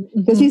him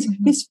because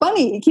he's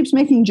funny. He keeps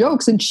making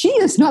jokes, and she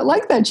is not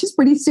like that. She's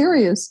pretty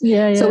serious.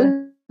 Yeah.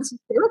 So it's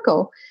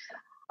hysterical.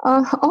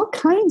 All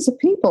kinds of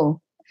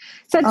people.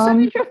 So it's so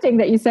interesting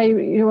that you say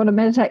you want to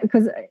meditate,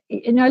 because,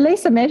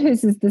 Lisa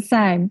Medhus is the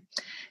same.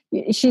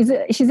 She's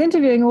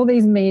interviewing all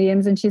these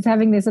mediums, and she's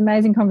having these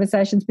amazing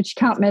conversations, but she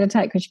can't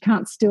meditate because she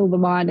can't still the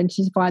mind, and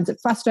she finds it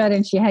frustrating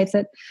and she hates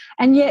it.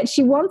 And yet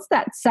she wants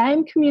that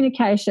same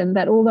communication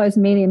that all those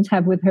mediums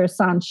have with her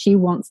son. She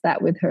wants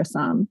that with her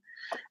son.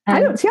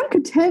 And I'm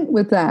content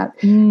with that.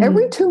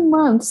 Every 2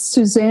 months,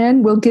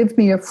 Suzanne will give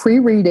me a free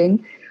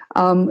reading,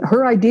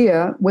 her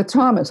idea with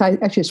Thomas.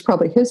 Actually, it's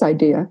probably his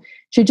idea.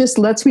 She just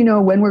lets me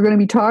know when we're going to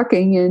be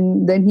talking,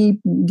 and then he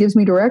gives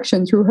me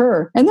direction through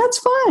her. And that's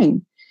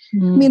fine. I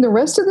mean, the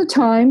rest of the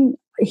time,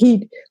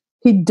 he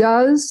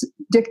does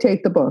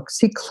dictate the books.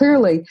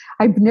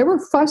 I've never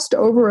fussed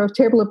over a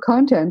table of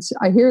contents.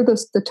 I hear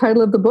the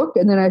title of the book,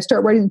 and then I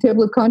start writing the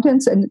table of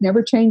contents, and it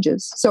never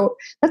changes. So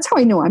that's how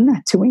I know I'm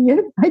not doing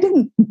it. I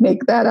didn't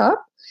make that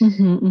up.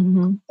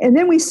 And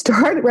then we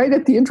start right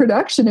at the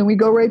introduction, and we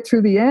go right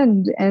through the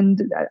end,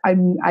 and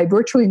I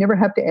virtually never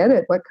have to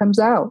edit what comes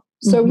out.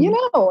 So,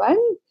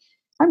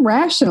 I'm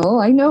rational.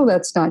 I know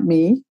that's not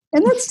me.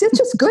 And it's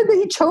just good that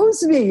he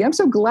chose me. I'm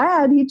so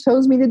glad he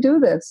chose me to do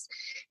this.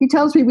 He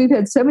tells me we've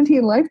had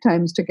 17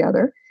 lifetimes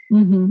together.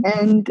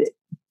 And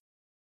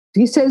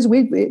he says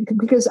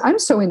because I'm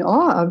so in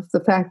awe of the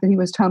fact that he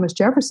was Thomas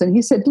Jefferson.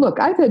 He said, look,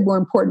 I've had more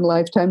important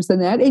lifetimes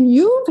than that, and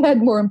you've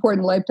had more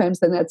important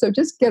lifetimes than that. So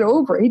just get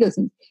over it. He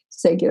doesn't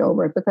say get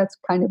over it, but that's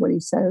kind of what he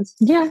says.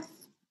 Yeah.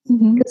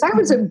 Because I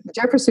was a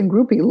Jefferson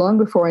groupie long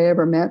before I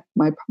ever met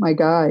my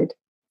guide.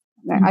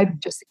 I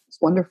just think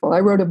it's wonderful. I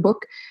wrote a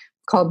book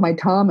called My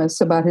Thomas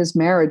about his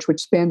marriage,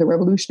 which spanned the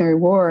Revolutionary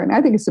War. And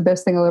I think it's the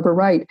best thing I'll ever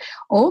write.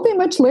 Only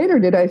much later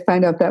did I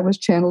find out that was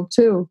channeled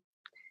too.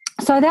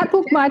 So that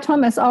book, My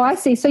Thomas, I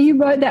see. So you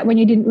wrote that when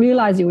you didn't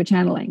realize you were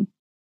channeling?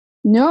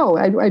 No,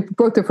 I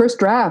wrote the first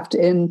draft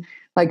in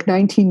like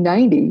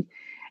 1990.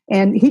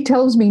 And he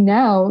tells me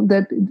now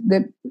that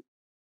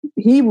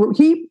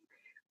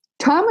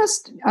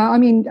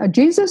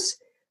Jesus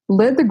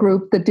led the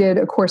group that did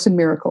A Course in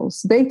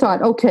Miracles. They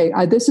thought, okay,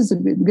 this is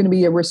going to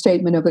be a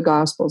restatement of the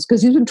Gospels,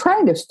 because he's been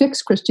trying to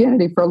fix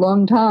Christianity for a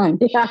long time.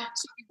 Yeah.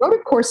 So he wrote A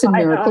Course in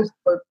Miracles,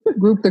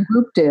 the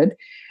group did.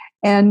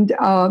 And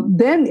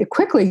then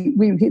quickly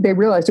they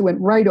realized it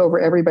went right over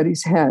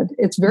everybody's head.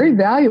 It's very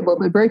valuable,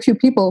 but very few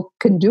people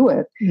can do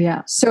it.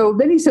 Yeah. So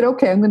then he said,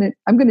 okay, I'm going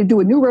to do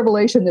a new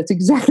revelation that's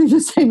exactly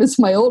the same as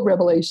my old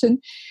revelation.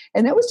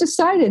 And that was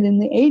decided in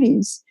the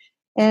 80s.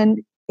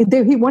 And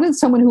he wanted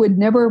someone who had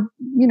never,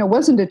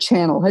 wasn't a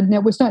channel,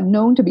 was not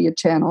known to be a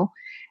channel.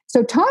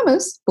 So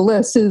Thomas,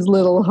 bless his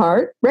little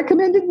heart,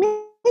 recommended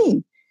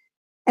me.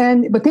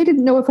 But they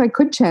didn't know if I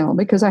could channel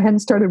because I hadn't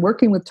started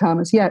working with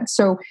Thomas yet.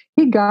 So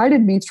he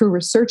guided me through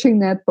researching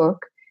that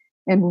book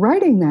and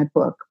writing that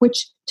book,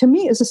 which to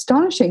me is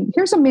astonishing.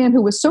 Here's a man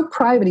who was so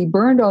private. He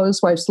burned all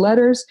his wife's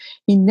letters.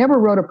 He never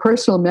wrote a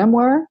personal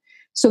memoir.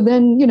 So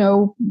then,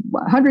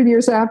 100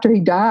 years after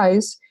he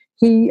dies,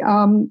 he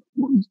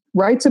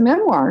writes a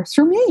memoir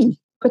through me.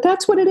 But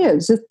that's what it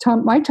is.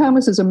 My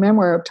Thomas is a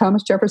memoir of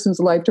Thomas Jefferson's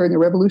life during the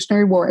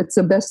Revolutionary War. It's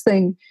the best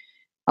thing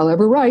I'll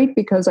ever write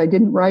because I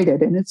didn't write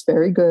it, and it's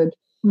very good.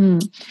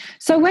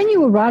 So when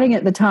you were writing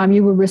at the time,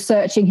 you were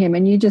researching him,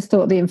 and you just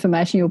thought the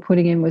information you were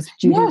putting in was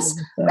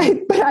Judaism. Yes,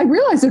 but I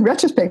realized in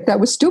retrospect that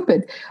was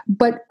stupid.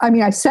 But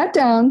I sat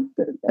down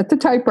at the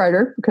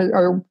typewriter, because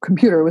our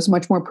computer was a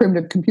much more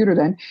primitive computer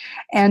then,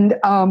 and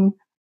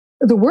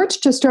the words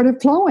just started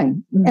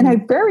flowing. And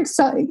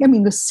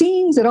the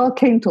scenes, it all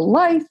came to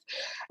life.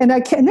 And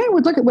then I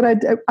would look at what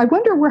I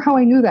wonder how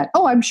I knew that.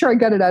 Oh, I'm sure I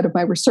got it out of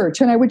my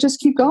research. And I would just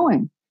keep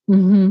going.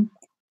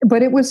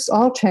 But it was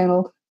all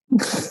channed.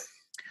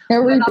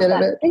 Every bit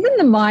of it. Isn't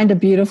the mind a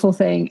beautiful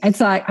thing? It's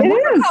like, I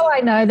wonder how I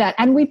know that.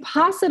 And we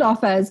pass it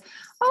off as,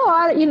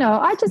 I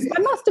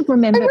must have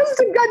remembered. I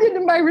must have gotten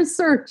into my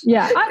research.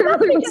 Yeah, I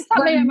must have just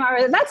something in my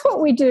research. That's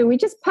what we do. We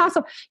just pass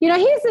off.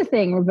 Here's the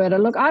thing, Roberta.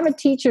 Look, I'm a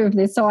teacher of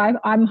this, so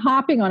I'm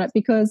harping on it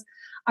because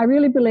I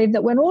really believe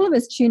that when all of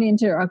us tune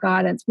into our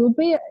guidance,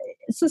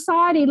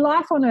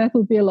 life on earth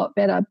will be a lot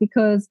better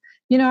because,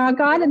 our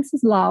guidance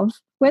is love.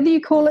 whether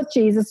you call it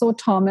Jesus or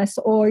Thomas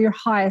or your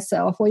higher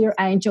self or your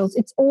angels,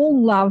 it's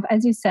all love,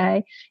 as you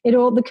say.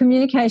 The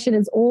communication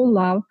is all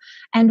love.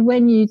 And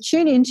when you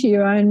tune into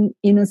your own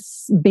inner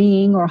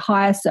being or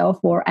higher self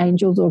or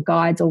angels or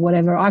guides or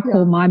whatever, I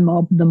call my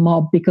mob the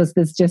mob because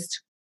there's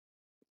just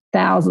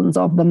thousands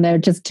of them. They're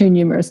just too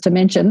numerous to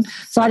mention.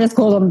 So I just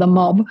call them the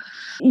mob.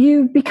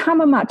 You become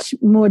a much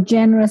more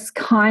generous,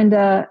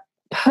 kinder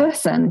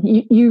person.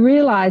 You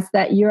realize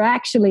that you're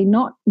actually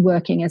not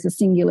working as a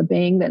singular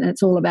being, that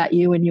it's all about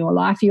you and your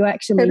life.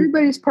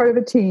 Everybody's part of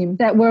a team.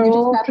 That we're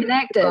all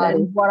connected,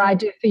 and what I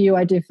do for you,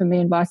 I do for me,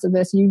 and vice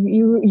versa.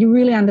 You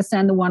really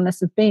understand the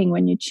oneness of being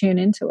when you tune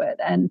into it.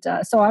 And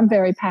so I'm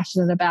very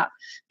passionate about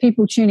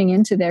people tuning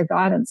into their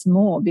guidance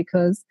more,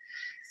 because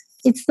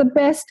it's the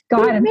best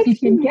guidance you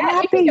can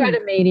get. You can go to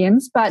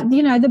mediums, but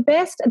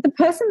the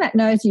person that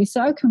knows you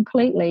so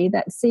completely,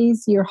 that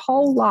sees your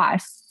whole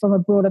life from a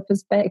broader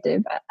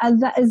perspective,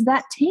 is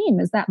that team,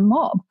 is that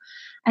mob.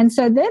 And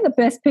so they're the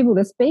best people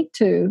to speak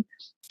to.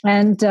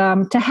 And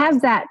to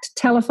have that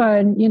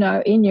telephone,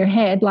 in your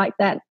head, like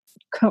that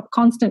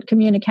constant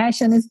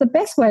communication, is the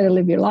best way to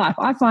live your life.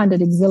 I find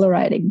it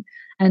exhilarating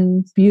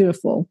and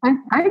beautiful.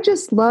 I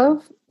just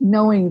love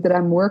knowing that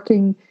I'm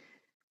working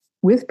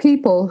with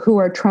people who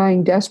are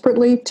trying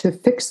desperately to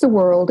fix the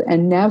world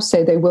and now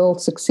say they will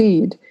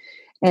succeed.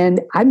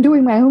 And I'm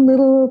doing my own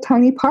little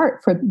tiny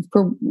part for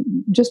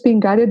just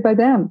being guided by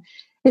them.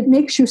 It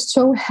makes you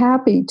so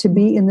happy to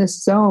be in this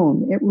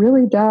zone. It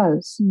really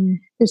does.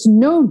 There's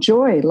no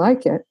joy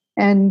like it.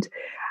 And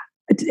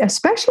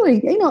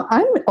especially,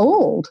 I'm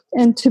old,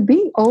 and to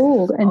be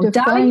old and to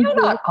darling, you're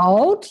not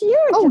old.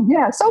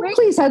 Yes. Oh,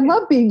 please. I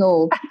love being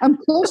old. I'm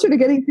closer to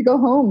getting to go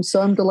home.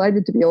 So I'm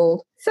delighted to be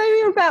old. So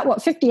you're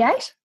about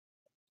 58?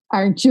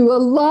 Aren't you a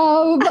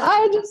love?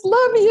 I just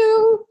love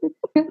you.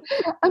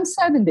 I'm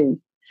 70.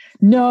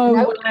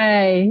 No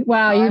way.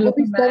 Wow. You look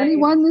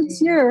 71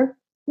 this year.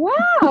 Wow,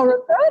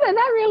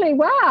 Roberta,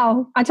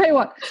 wow. I tell you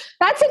what,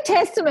 that's a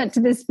testament to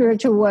this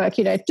spiritual work.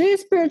 Do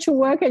spiritual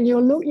work and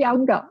you'll look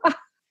younger.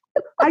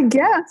 I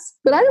guess,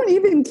 but I don't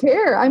even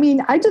care. I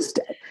mean,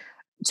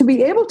 to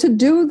be able to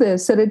do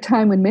this at a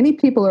time when many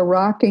people are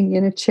rocking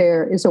in a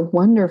chair is a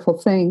wonderful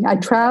thing. I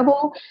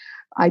travel,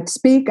 I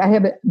speak, I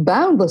have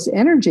boundless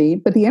energy,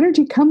 but the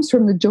energy comes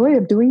from the joy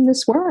of doing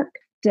this work.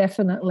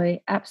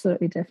 Definitely.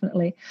 Absolutely.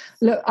 Definitely.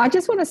 Look, I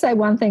just want to say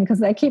one thing, because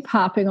they keep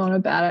harping on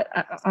about it.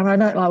 And I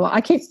don't know what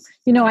I keep,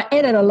 I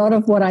edit a lot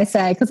of what I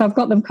say because I've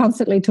got them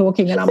constantly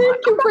talking, and I'm like,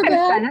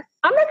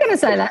 I'm not going to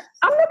say that.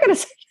 I'm not going to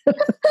say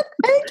that.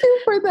 Thank you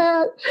for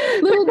that.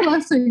 Little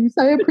blessings.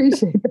 I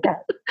appreciate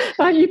that.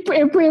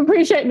 You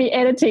appreciate me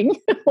editing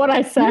what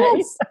I say.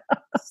 Yes.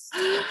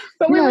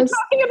 But we were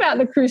talking about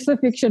the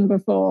crucifixion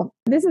before.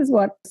 This is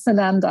what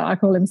Sananda, I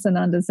call him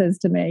Sananda, says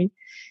to me.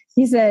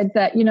 He said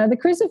that, the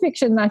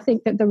crucifixion, I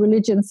think that the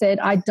religion said,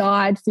 I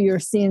died for your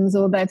sins,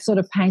 or they've sort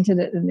of painted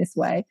it in this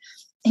way.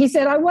 He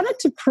said, I wanted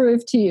to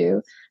prove to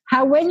you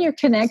how when you're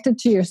connected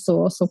to your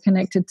source or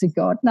connected to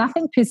God,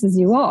 nothing pisses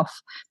you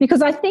off.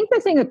 Because I think the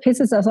thing that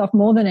pisses us off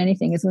more than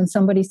anything is when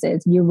somebody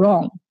says, you're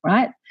wrong,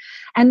 right?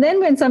 And then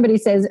when somebody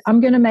says,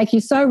 I'm going to make you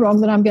so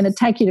wrong that I'm going to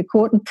take you to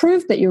court and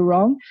prove that you're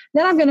wrong,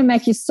 then I'm going to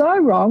make you so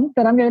wrong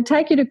that I'm going to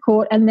take you to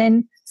court and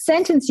then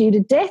sentence you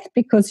to death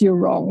because you're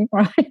wrong,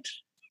 right?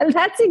 And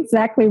that's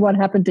exactly what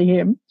happened to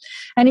him.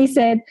 And he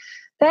said,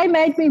 they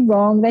made me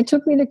wrong. They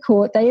took me to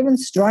court. They even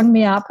strung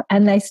me up,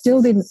 and they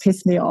still didn't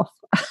piss me off.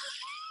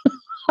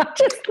 I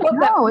just thought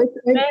that was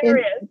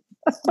hilarious.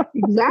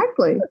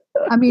 Exactly.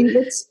 I mean,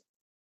 it's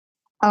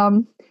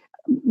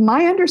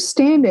my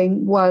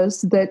understanding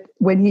was that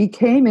when he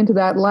came into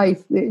that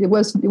life, it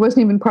wasn't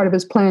even part of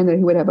his plan that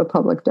he would have a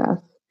public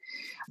death.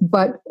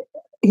 But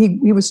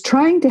he was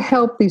trying to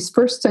help these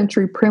first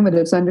century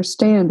primitives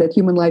understand that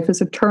human life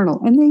is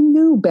eternal, and they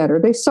knew better.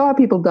 They saw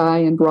people die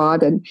and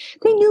rot, and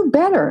they knew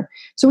better.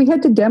 So he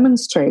had to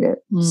demonstrate it.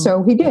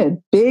 So he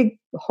did. Big,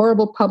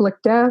 horrible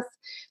public death.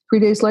 3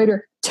 days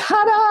later,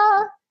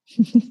 ta-da!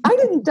 I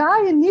didn't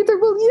die, and neither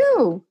will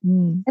you.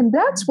 And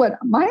that's what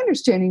my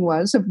understanding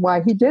was of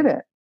why he did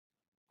it.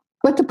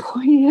 But the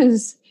point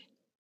is,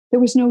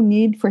 there was no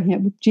need for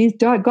him.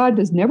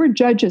 God never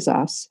judges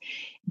us.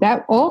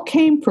 That all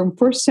came from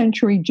first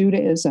century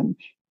Judaism.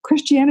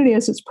 Christianity,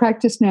 as it's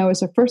practiced now,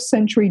 is a first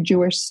century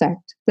Jewish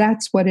sect.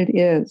 That's what it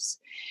is.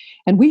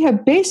 And we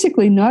have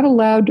basically not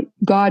allowed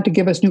God to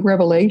give us new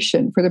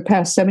revelation for the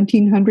past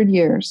 1,700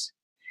 years.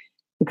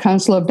 The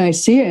Council of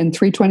Nicaea in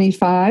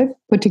 325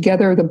 put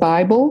together the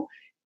Bible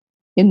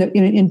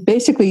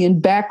basically in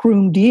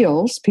backroom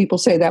deals. People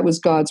say that was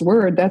God's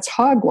word. That's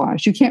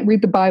hogwash. You can't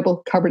read the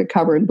Bible cover to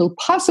cover and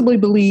possibly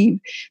believe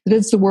that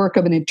it's the work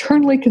of an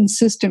eternally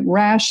consistent,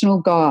 rational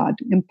God.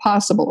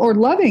 Impossible. Or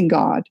loving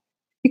God.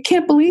 You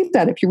can't believe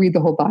that if you read the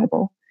whole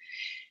Bible.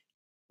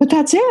 But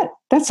that's it.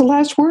 That's the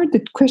last word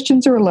that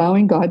Christians are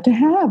allowing God to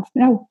have.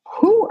 Now,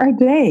 who are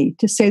they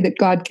to say that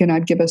God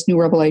cannot give us new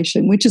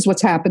revelation, which is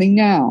what's happening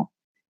now?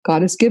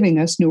 God is giving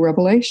us new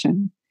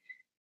revelation,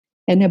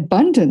 and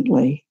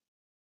abundantly.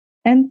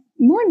 And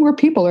more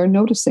people are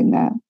noticing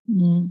that.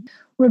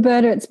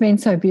 Roberta, it's been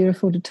so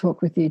beautiful to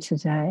talk with you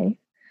today.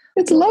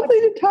 It's lovely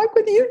to talk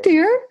with you,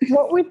 dear.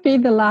 What would be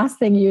the last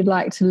thing you'd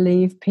like to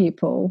leave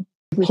people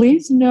with?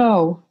 Please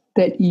know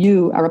that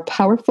you are a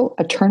powerful,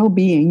 eternal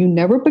being. You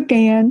never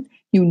began,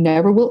 you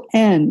never will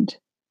end.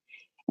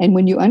 And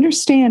when you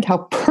understand how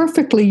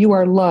perfectly you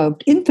are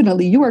loved,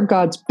 infinitely, you are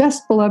God's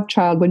best beloved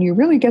child, when you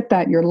really get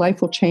that, your life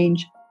will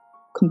change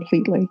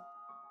completely.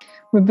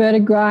 Roberta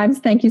Grimes,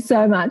 thank you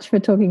so much for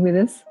talking with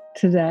us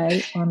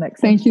today on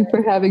Accentuate. Thank you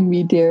for having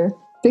me, dear.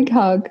 Big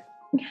hug.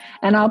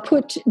 And I'll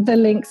put the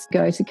links,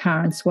 go to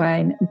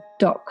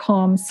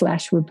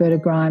karenswain.com/Roberta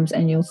Grimes,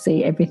 and you'll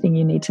see everything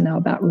you need to know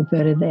about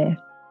Roberta there.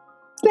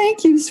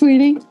 Thank you,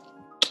 sweetie.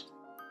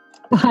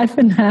 Bye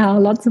for now.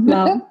 Lots of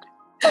love.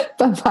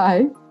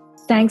 Bye-bye.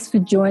 Thanks for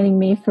joining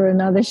me for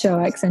another show,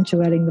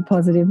 Accentuating the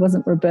Positive.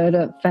 Wasn't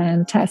Roberta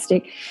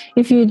fantastic?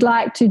 If you'd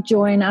like to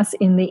join us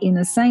in the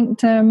Inner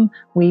Sanctum,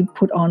 we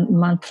put on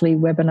monthly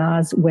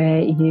webinars where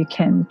you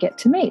can get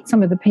to meet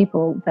some of the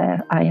people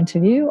that I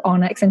interview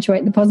on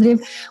Accentuate the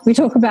Positive. We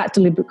talk about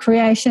deliberate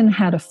creation,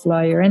 how to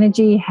flow your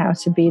energy, how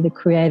to be the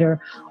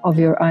creator of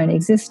your own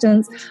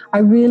existence. I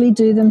really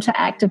do them to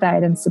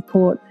activate and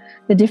support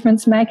the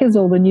difference makers,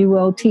 or the New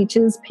World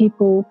teachers,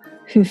 people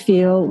who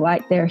feel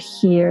like they're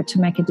here to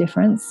make a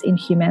difference in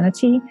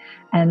humanity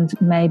and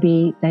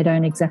maybe they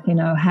don't exactly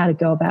know how to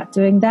go about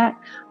doing that.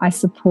 I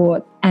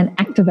support and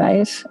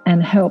activate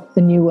and help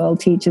the New World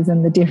teachers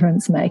and the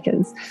difference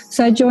makers.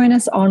 So join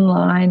us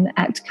online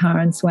at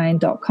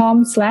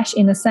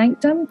karenswain.com/Inner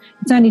Sanctum.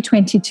 It's only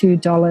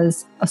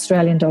 $22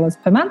 Australian dollars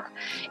per month.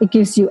 It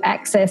gives you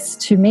access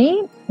to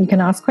me. You can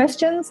ask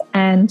questions,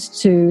 and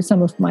to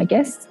some of my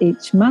guests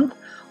each month.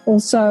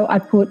 Also, I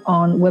put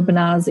on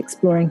webinars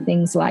exploring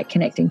things like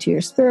connecting to your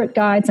spirit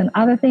guides and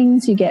other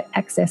things. You get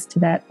access to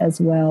that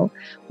as well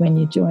when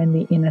you join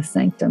the Inner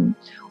Sanctum.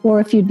 Or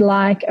if you'd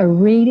like a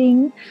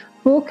reading,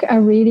 book a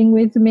reading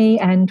with me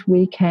and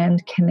we can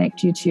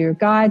connect you to your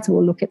guides.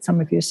 We'll look at some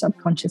of your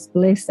subconscious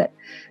beliefs that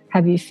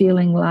have you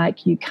feeling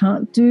like you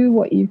can't do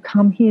what you've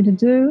come here to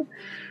do,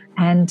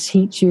 and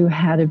teach you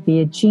how to be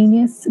a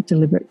genius,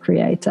 deliberate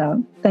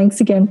creator. Thanks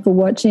again for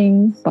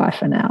watching. Bye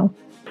for now.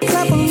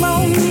 Clap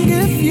along